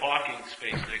get me a parking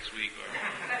space next week or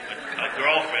a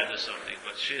girlfriend or something,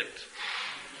 but shit.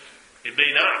 It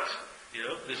may not.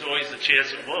 There's always a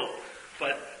chance it won't.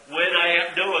 But when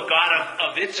I know a God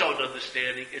of its own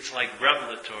understanding, it's like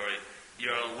revelatory.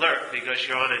 You're alert because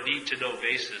you're on a need-to-know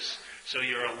basis. So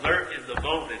you're alert in the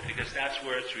moment because that's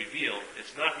where it's revealed.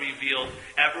 It's not revealed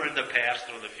ever in the past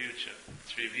or the future.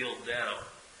 It's revealed now.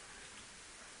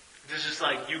 This is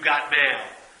like you got mail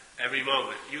every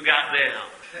moment. You got mail.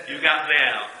 You got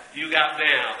mail. You got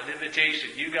mail. An invitation.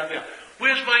 You got mail.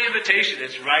 Where's my invitation?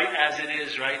 It's right as it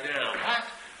is right now. What?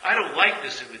 I don't like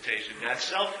this invitation. That's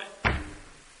selfish.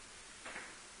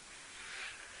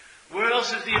 Where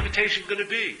else is the invitation going to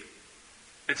be?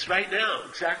 It's right now,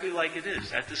 exactly like it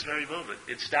is, at this very moment.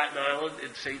 In Staten Island,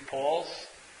 in St. Paul's,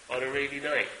 on a rainy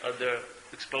night, under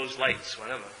exposed lights,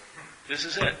 whatever. This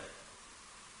is it.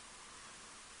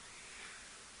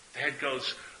 The head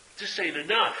goes, this ain't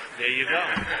enough. There you go.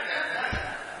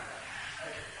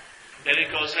 Then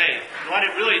it goes, hey, what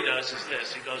it really does is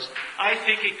this. It goes, I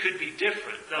think it could be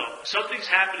different. No, something's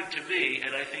happening to me,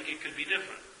 and I think it could be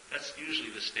different. That's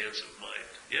usually the stance of mind.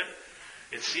 Yeah?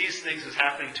 It sees things as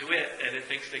happening to it, and it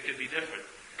thinks they could be different.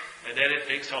 And then it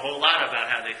thinks a whole lot about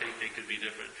how they think they could be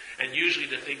different. And usually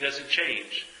the thing doesn't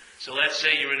change. So let's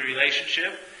say you're in a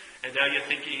relationship, and now you're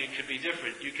thinking it could be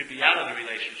different. You could be out of the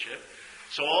relationship.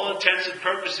 So all intents and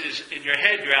purposes, in your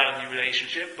head, you're out of the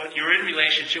relationship, but you're in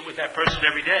relationship with that person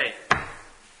every day.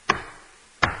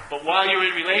 But while you're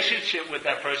in relationship with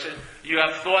that person, you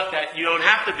have thought that you don't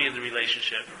have to be in the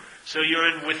relationship. So you're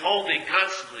in withholding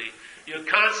constantly. You're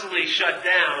constantly shut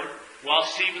down while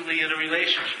seemingly in a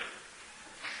relationship.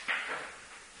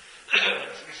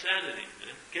 It's insanity.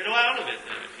 Man. Get out of it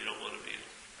then if you don't want to be in it.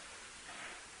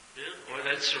 Yeah? Or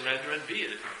then surrender and be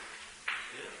in it.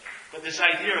 Yeah? But this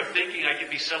idea of thinking I can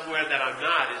be somewhere that I'm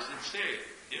not is insane.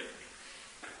 Yeah?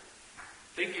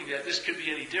 Thinking that this could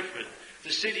be any different.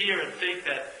 To sit here and think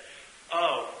that,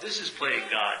 oh, this is playing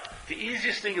God. The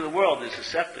easiest thing in the world is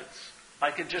acceptance. I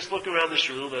can just look around this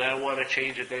room and I don't want to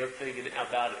change a damn thing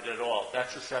about it at all.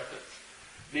 That's acceptance.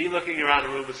 Me looking around the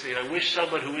room and saying, I wish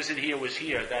someone who isn't here was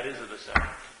here, that isn't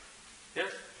acceptance.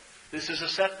 Yes? This is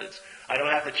acceptance. I don't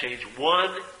have to change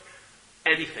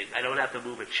anything. I don't have to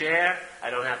move a chair. I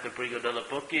don't have to bring another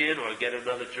book in or get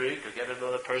another drink or get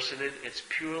another person in.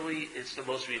 It's the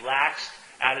most relaxed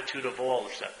attitude of all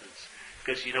acceptance.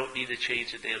 Because you don't need to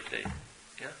change a damn thing.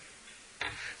 Yeah?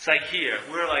 It's like here.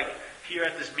 We're like here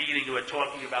at this meeting and we're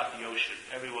talking about the ocean.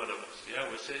 Every one of us. Yeah?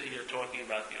 We're sitting here talking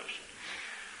about the ocean.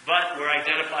 But we're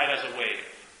identified as a wave.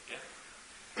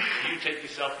 Yeah? You take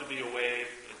yourself to be a wave.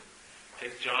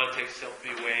 John takes himself to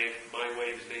be a wave. My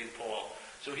wave is named Paul.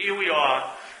 So here we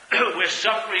are. We're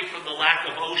suffering from the lack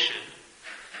of ocean.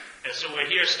 And so we're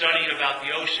here studying about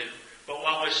the ocean. But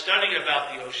while we're studying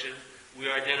about the ocean, we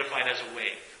are identified as a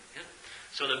wave. Yeah?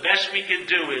 So the best we can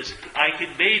do is, I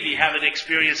can maybe have an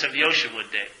experience of the ocean one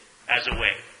day as a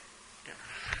wave. Yeah?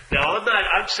 Now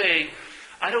I'm saying,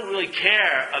 I don't really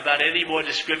care about any more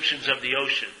descriptions of the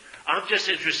ocean. I'm just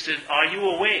interested, are you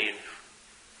a wave?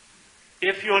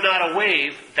 If you're not a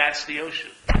wave, that's the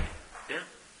ocean. Yeah?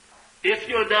 If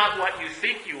you're not what you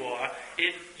think you are,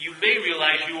 you may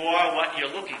realize you are what you're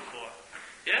looking for.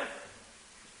 Yeah?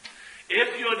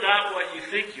 If you're not what you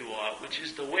think you are, which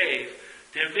is the wave,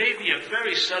 there may be a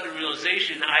very sudden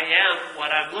realization, I am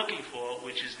what I'm looking for,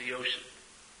 which is the ocean.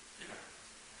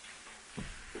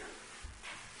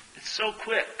 It's so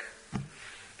quick,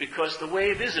 because the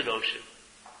wave is an ocean.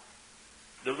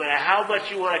 No matter how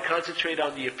much you want to concentrate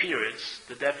on the appearance,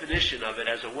 the definition of it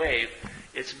as a wave,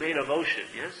 it's made of ocean,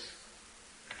 yes?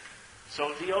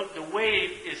 So the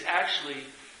wave is actually,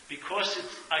 because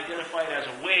it's identified as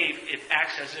a wave, it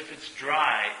acts as if it's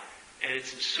dry, and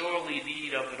it's in sorely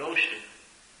need of an ocean.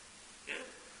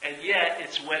 Yeah? And yet,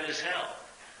 it's wet as hell.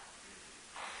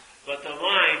 But the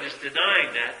mind is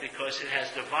denying that because it has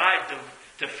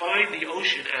defined the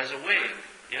ocean as a wave.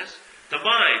 Yes? The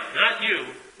mind, not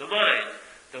you, the mind.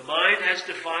 The mind has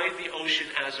defined the ocean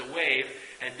as a wave,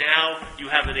 and now you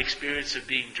have an experience of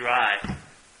being dry,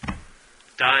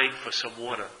 dying for some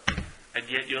water. And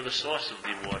yet you're the source of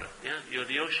the water. Yeah? You're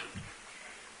the ocean.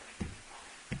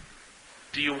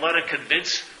 Do you want to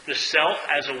convince the self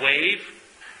as a wave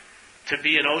to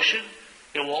be an ocean?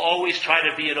 It will always try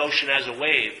to be an ocean as a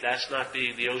wave. That's not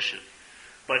being the ocean.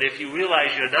 But if you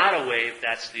realize you're not a wave,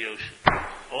 that's the ocean.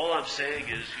 All I'm saying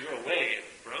is, you're a wave,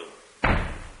 bro.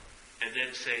 And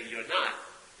then say, you're not.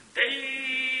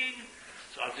 Ding!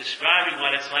 So I'm describing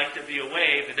what it's like to be a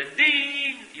wave, and then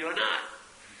ding! You're not.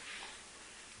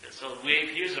 And so the wave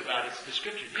hears about its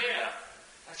description. Yeah,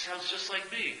 that sounds just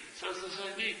like me. Sounds just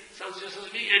like me. Sounds just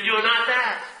like me. And you're not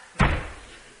that.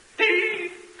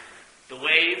 Ding! The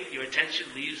wave, your attention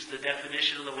leaves the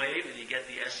definition of the wave, and you get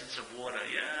the essence of water.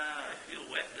 Yeah, I feel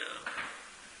wet now.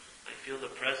 I feel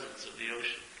the presence of the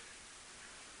ocean.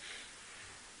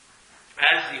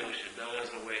 As the ocean, not as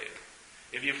a wave.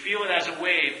 If you feel it as a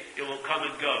wave, it will come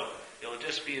and go. It will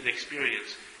just be an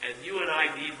experience. And you and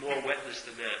I need more wetness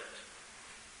than that.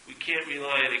 We can't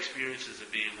rely on experiences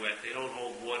of being wet. They don't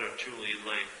hold water truly in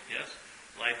life. Yes?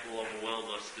 Life will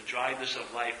overwhelm us. The dryness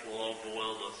of life will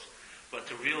overwhelm us. But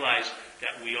to realize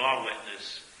that we are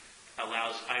wetness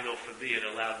allows, I know for me, it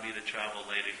allowed me to travel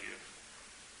later here.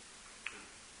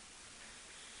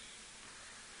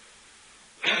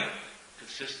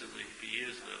 Consistently for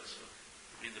years now, so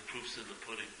the proof's in the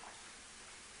pudding.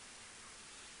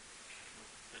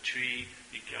 A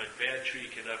bad tree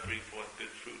cannot bring forth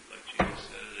good fruit, like Jesus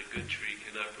said, and a good tree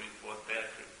cannot bring forth bad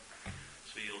fruit.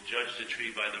 So you'll judge the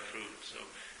tree by the fruit. So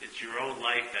it's your own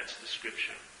life that's the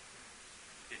scripture.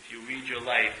 If you read your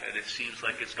life and it seems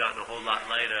like it's gotten a whole lot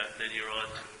lighter, then you're on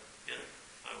to it. Yeah,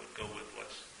 I would go with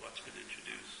what's been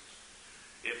introduced.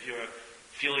 If you're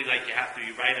feeling like you have to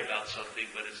be right about something,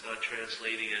 but it's not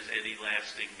translating as any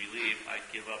lasting relief, I'd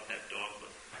give up that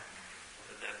dogma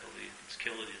and that belief. It's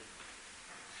killing you.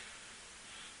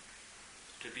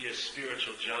 To be a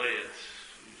spiritual giant,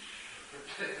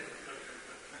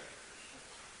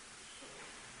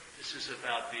 this is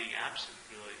about being absent,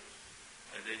 really.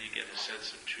 And then you get a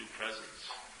sense of true presence.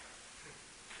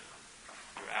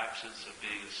 Your absence of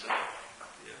being a self,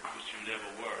 which you never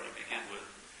were to begin with.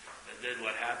 And then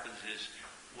what happens is,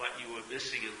 what you were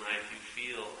missing in life, you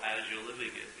feel as you're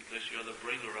living it, because you're the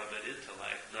bringer of it into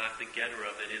life, not the getter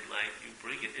of it in life. You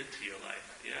bring it into your life.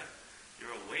 Yeah,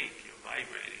 you're awake. You're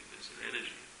vibrating. There's an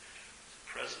energy, there's a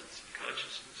presence, and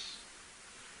consciousness.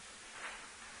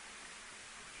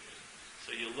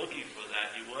 So you're looking for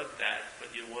that. You want that, but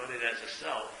you want it as a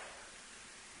self.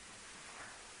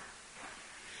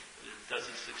 And it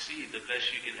doesn't succeed. The best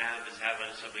you can have is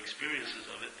having some experiences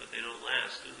of it, but they don't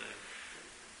last, do they?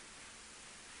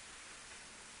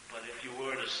 But if you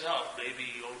weren't a self, maybe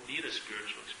you don't need a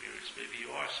spiritual experience. Maybe you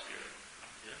are spirit.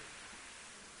 Yeah?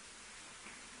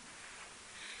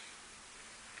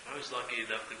 I was lucky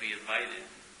enough to be invited.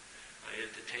 I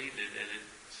entertained it, and it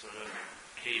sort of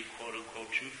came, quote-unquote,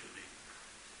 true for me.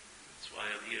 That's why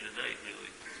I'm here tonight,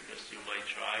 really. Because you're my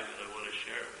tribe, and I want to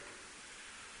share it with you.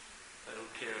 I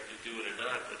don't care if you do it or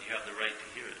not, but you have the right to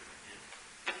hear it.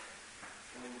 Yeah?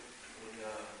 When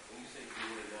you say do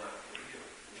it or not, what do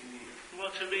you mean? Well,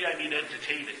 to me, I mean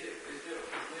entertainment. Is there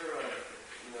a,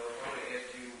 if I want to ask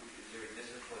you, is there a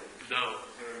discipline? No.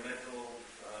 Is there a mental,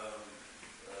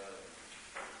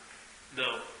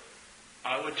 No.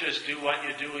 I would just do what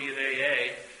you're doing in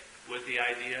AA with the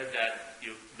idea that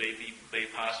you may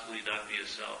possibly not be a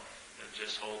self. And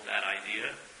just hold that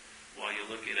idea while you're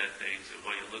looking at things and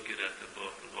while you're looking at the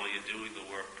book and while you're doing the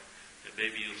work. And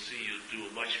maybe you'll see you'll do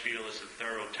a much fearless and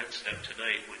thorough 10-step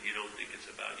tonight when you don't think it's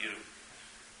about you.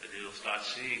 And you'll start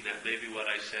seeing that maybe what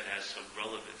I said has some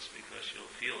relevance because you'll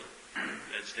feel it.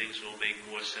 And things will make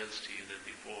more sense to you than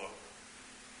before.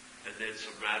 And then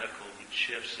some radical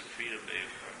shifts and freedom may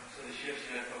occur. So the shifts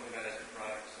you're not talking about as a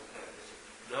product, some kind of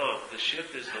discipline? No, the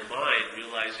shift is the mind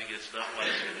realizing it's not what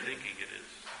it's been thinking it is.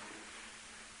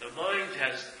 The mind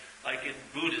has, like in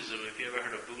Buddhism, if you ever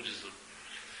heard of Buddhism,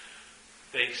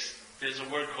 there's a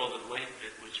word called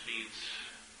enlightenment, which means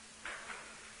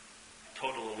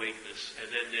total awakeness,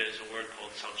 and then there's a word called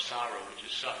samsara, which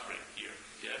is suffering here,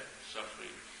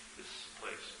 suffering, this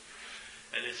place.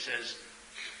 And it says,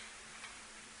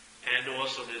 and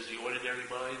also there's the ordinary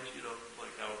mind,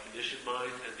 like our conditioned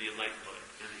mind, and the enlightened mind.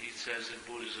 And he says in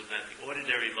Buddhism that the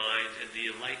ordinary mind and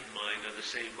the enlightened mind are the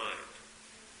same mind.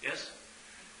 Yes?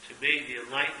 To me, the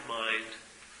enlightened mind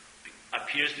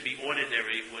appears to be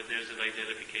ordinary when there's an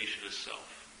identification of self.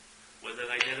 When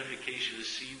that identification is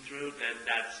seen through, then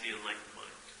that's the enlightened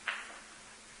mind.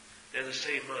 They're the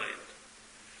same mind.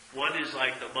 One is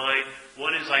like the mind,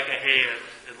 one is like a hand,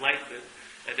 enlightenment,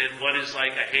 and then one is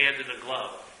like a hand in a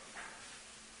glove.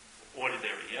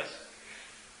 Ordinary, yes?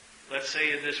 Let's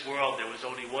say in this world there was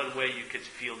only one way you could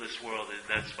feel this world, and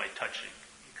that's by touching.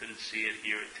 You couldn't see it,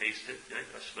 hear it, taste it,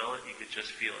 or smell it, you could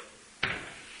just feel it.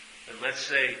 And let's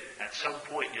say at some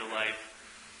point in your life,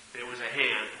 there was a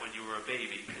hand when you were a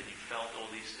baby, and you felt all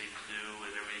these things new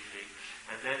and everything,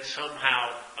 and then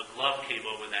somehow a glove came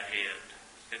over that hand,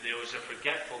 and there was a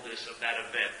forgetfulness of that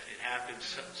event. It happened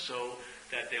so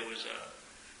that there was a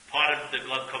part of the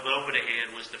glove coming over the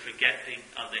hand was the forgetting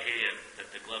of the hand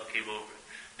that the glove came over.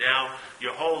 Now,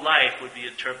 your whole life would be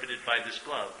interpreted by this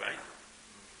glove, right?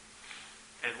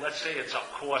 And let's say it's a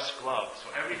coarse glove,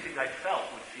 so everything I felt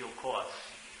would feel coarse.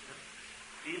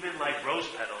 Even like rose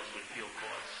petals would feel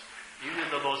coarse.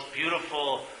 Even the most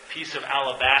beautiful piece of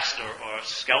alabaster or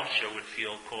sculpture would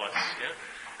feel coarse.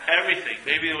 Yeah? Everything.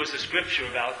 Maybe there was a scripture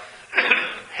about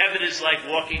heaven is like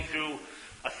walking through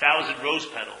 1,000 rose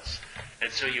petals.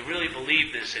 And so you really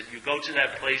believe this, and you go to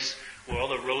that place where all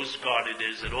the rose garden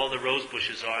is and all the rose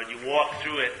bushes are, and you walk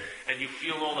through it, and you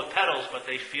feel all the petals, but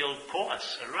they feel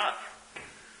coarse and rough.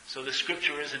 So the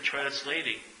scripture isn't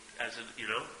translating as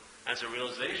a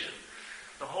realization.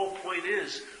 The whole point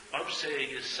is, I'm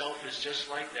saying is self is just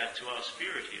like that to our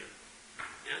spirit here.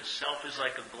 Yeah, self is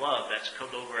like a glove that's come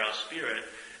over our spirit,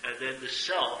 and then the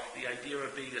self, the idea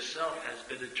of being a self, has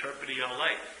been interpreting our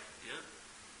life. Yeah?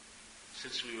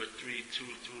 Since we were 2.5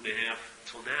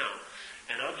 till now.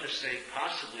 And I'm just saying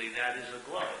possibly that is a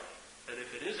glove. And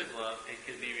if it is a glove, it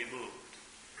can be removed.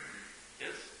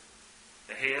 Yes?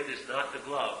 The hand is not the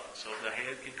glove, so the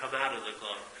hand can come out of the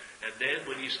glove. And then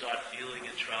when you start feeling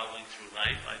and traveling through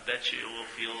life, I bet you it will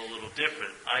feel a little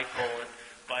different. I call it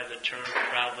by the term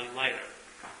traveling lighter.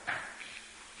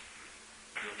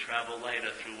 You'll travel lighter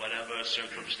through whatever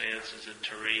circumstances and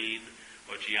terrain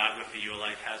or geography your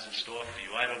life has in store for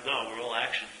you. I don't know. We're all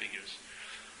action figures.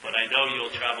 But I know you'll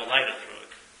travel lighter through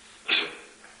it.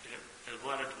 Yeah. And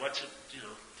what's it,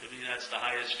 to me that's the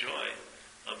highest joy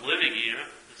of living here.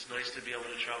 It's nice to be able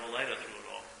to travel lighter through it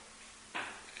all.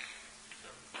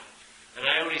 And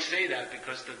I only say that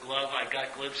because the glove, I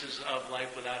got glimpses of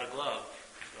life without a glove.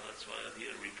 So that's why I'm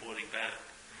here reporting back.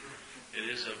 It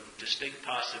is a distinct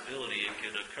possibility it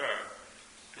can occur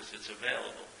because it's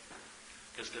available.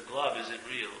 Because the glove isn't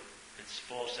real. It's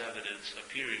false evidence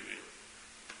appearing real.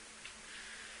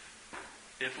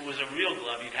 If it was a real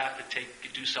glove, you'd have to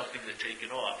do something to take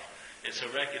it off. It's a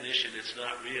recognition it's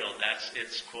not real.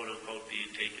 It's quote-unquote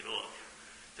being taken off.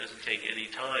 It doesn't take any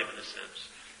time in a sense.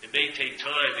 It may take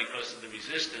time because of the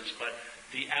resistance, but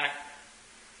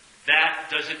that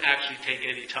doesn't actually take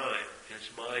any time. It's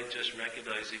mind just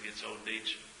recognizing its own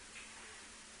nature.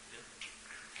 Yeah?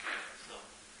 So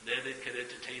then it can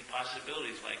entertain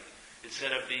possibilities like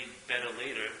instead of being better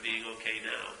later, being okay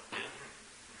now. Yeah?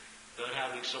 Not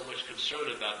having so much concern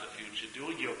about the future,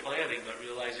 doing your planning, but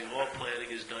realizing all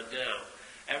planning is done now.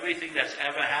 Everything that's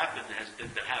ever happened has been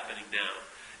happening now.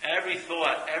 Every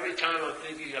thought, every time I'm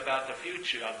thinking about the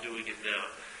future, I'm doing it now.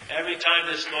 Every time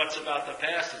there's thoughts about the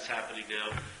past, it's happening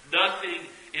now. Nothing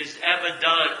is ever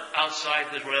done outside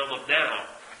the realm of now.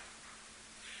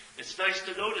 It's nice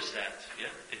to notice that, yeah?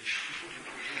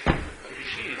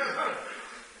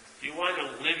 You want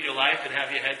to live your life and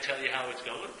have your head tell you how it's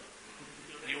going?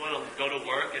 You want to go to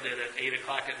work and then at 8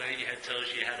 o'clock at night your head tells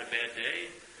you you had a bad day?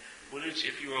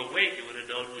 If you were awake, you would have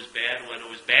known it was bad when it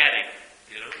was badding.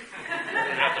 You don't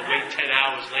have to wait 10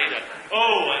 hours later.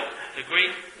 Oh, the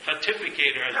great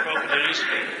pontificator has broken the news.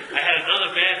 I had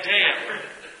another bad day.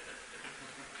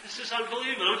 This is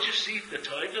unbelievable. Don't you see the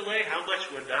time delay? How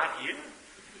much we're not here?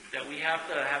 That we have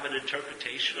to have an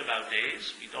interpretation of our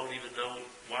days. We don't even know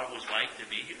what it was like to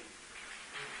be here.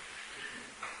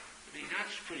 I mean,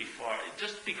 that's pretty far.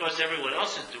 Just because everyone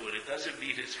else is doing it doesn't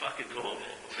mean it's fucking normal.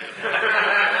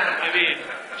 I mean,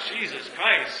 Jesus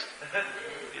Christ.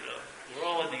 We're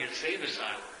all in the insane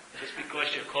asylum. Just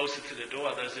because you're closer to the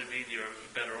door doesn't mean you're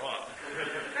better off.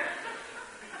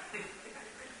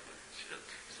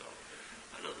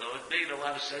 Though it made a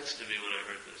lot of sense to me when I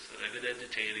heard this, and I've been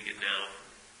entertaining it now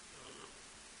for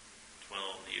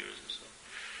 12 years or so.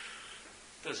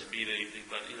 Doesn't mean anything,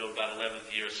 but, about 11th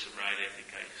year of sobriety, I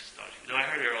think I started. I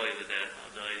heard it earlier than that,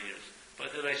 about 9 years.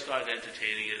 But then I started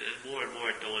entertaining it, and more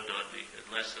it dawned on me, and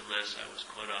less I was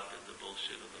caught up in the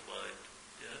bullshit of the mind.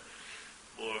 Yeah?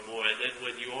 More and more. And then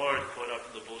when you aren't caught up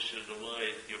in the bullshit of the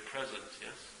mind, you're present,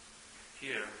 yes?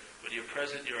 Here, when you're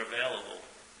present, you're available.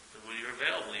 And when you're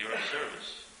available, you're of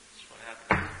service. That's what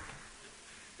happens.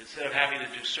 Instead of having to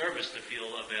do service to feel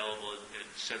available and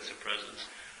sense of presence,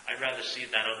 I'd rather see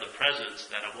that on the presence,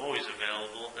 that I'm always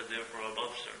available, and therefore I'm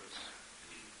of service.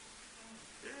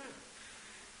 Yeah.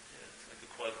 It's like a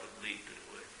quantum leap in a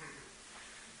way.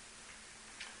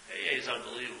 AA is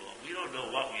unbelievable. We don't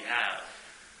know what we have.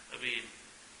 I mean,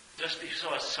 just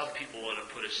because some people want to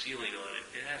put a ceiling on it,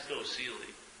 it has no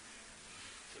ceiling.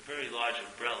 It's a very large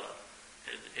umbrella.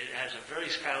 And it has a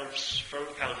very firm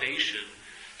foundation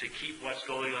to keep what's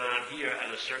going on here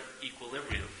at a certain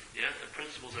equilibrium. Yeah? The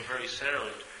principles are very sound.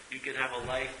 You can have a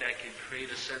life that can create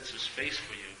a sense of space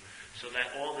for you so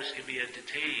that all this can be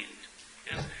entertained.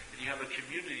 Yes? And you have a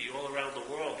community all around the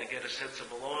world to get a sense of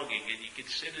belonging. And you can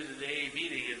sit in an AA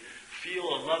meeting and feel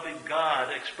a loving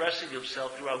God expressing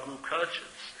himself through our group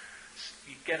conscience.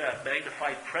 You get a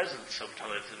magnified presence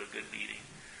sometimes in a good meeting.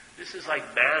 This is like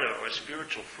manna or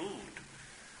spiritual food.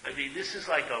 I mean, this is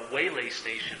like a waylay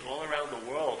station all around the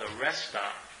world, a rest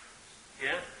stop.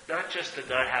 Yeah? Not just to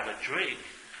not have a drink,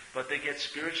 but they get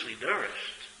spiritually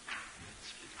nourished.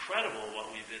 It's incredible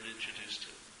what we've been introduced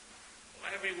to.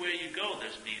 Everywhere you go,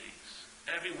 there's meetings.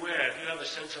 Everywhere. If you have a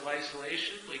sense of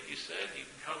isolation, like you said, you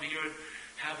can come here and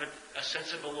have a sense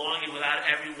of belonging without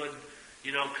everyone,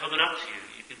 coming up to you.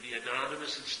 You can be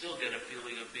anonymous and still get a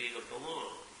feeling of being a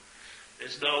belong.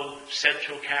 There's no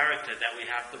central character that we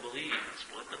have to believe. It's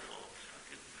wonderful. It's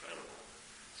fucking incredible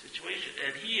situation.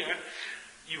 And here,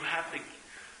 you have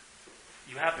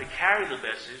to carry the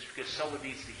message because someone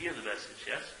needs to hear the message,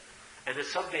 yes? And then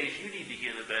some days you need to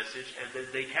hear the message and then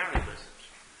they carry the message.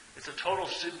 It's a total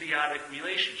symbiotic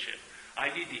relationship.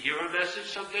 I need to hear a message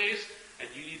some days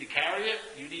and you need to carry it.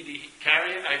 You need to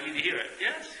carry it, I need to hear it.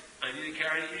 Yes, I need to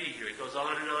carry it, you need to hear it. It goes on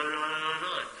and on and on and on and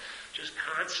on. Just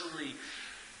constantly,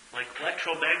 like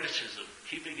electromagnetism,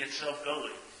 keeping itself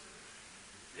going.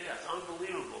 Yeah, it's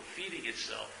unbelievable, feeding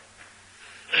itself.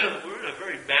 We're in a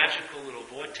very magical little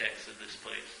vortex in this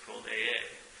place called AA.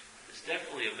 There's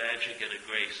definitely a magic and a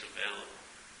grace available.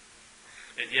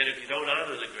 And yet if you don't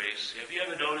honor the grace, have you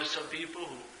ever noticed some people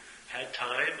who had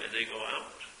time and they go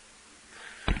out?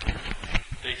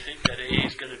 They think that AA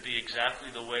is going to be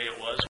exactly the way it was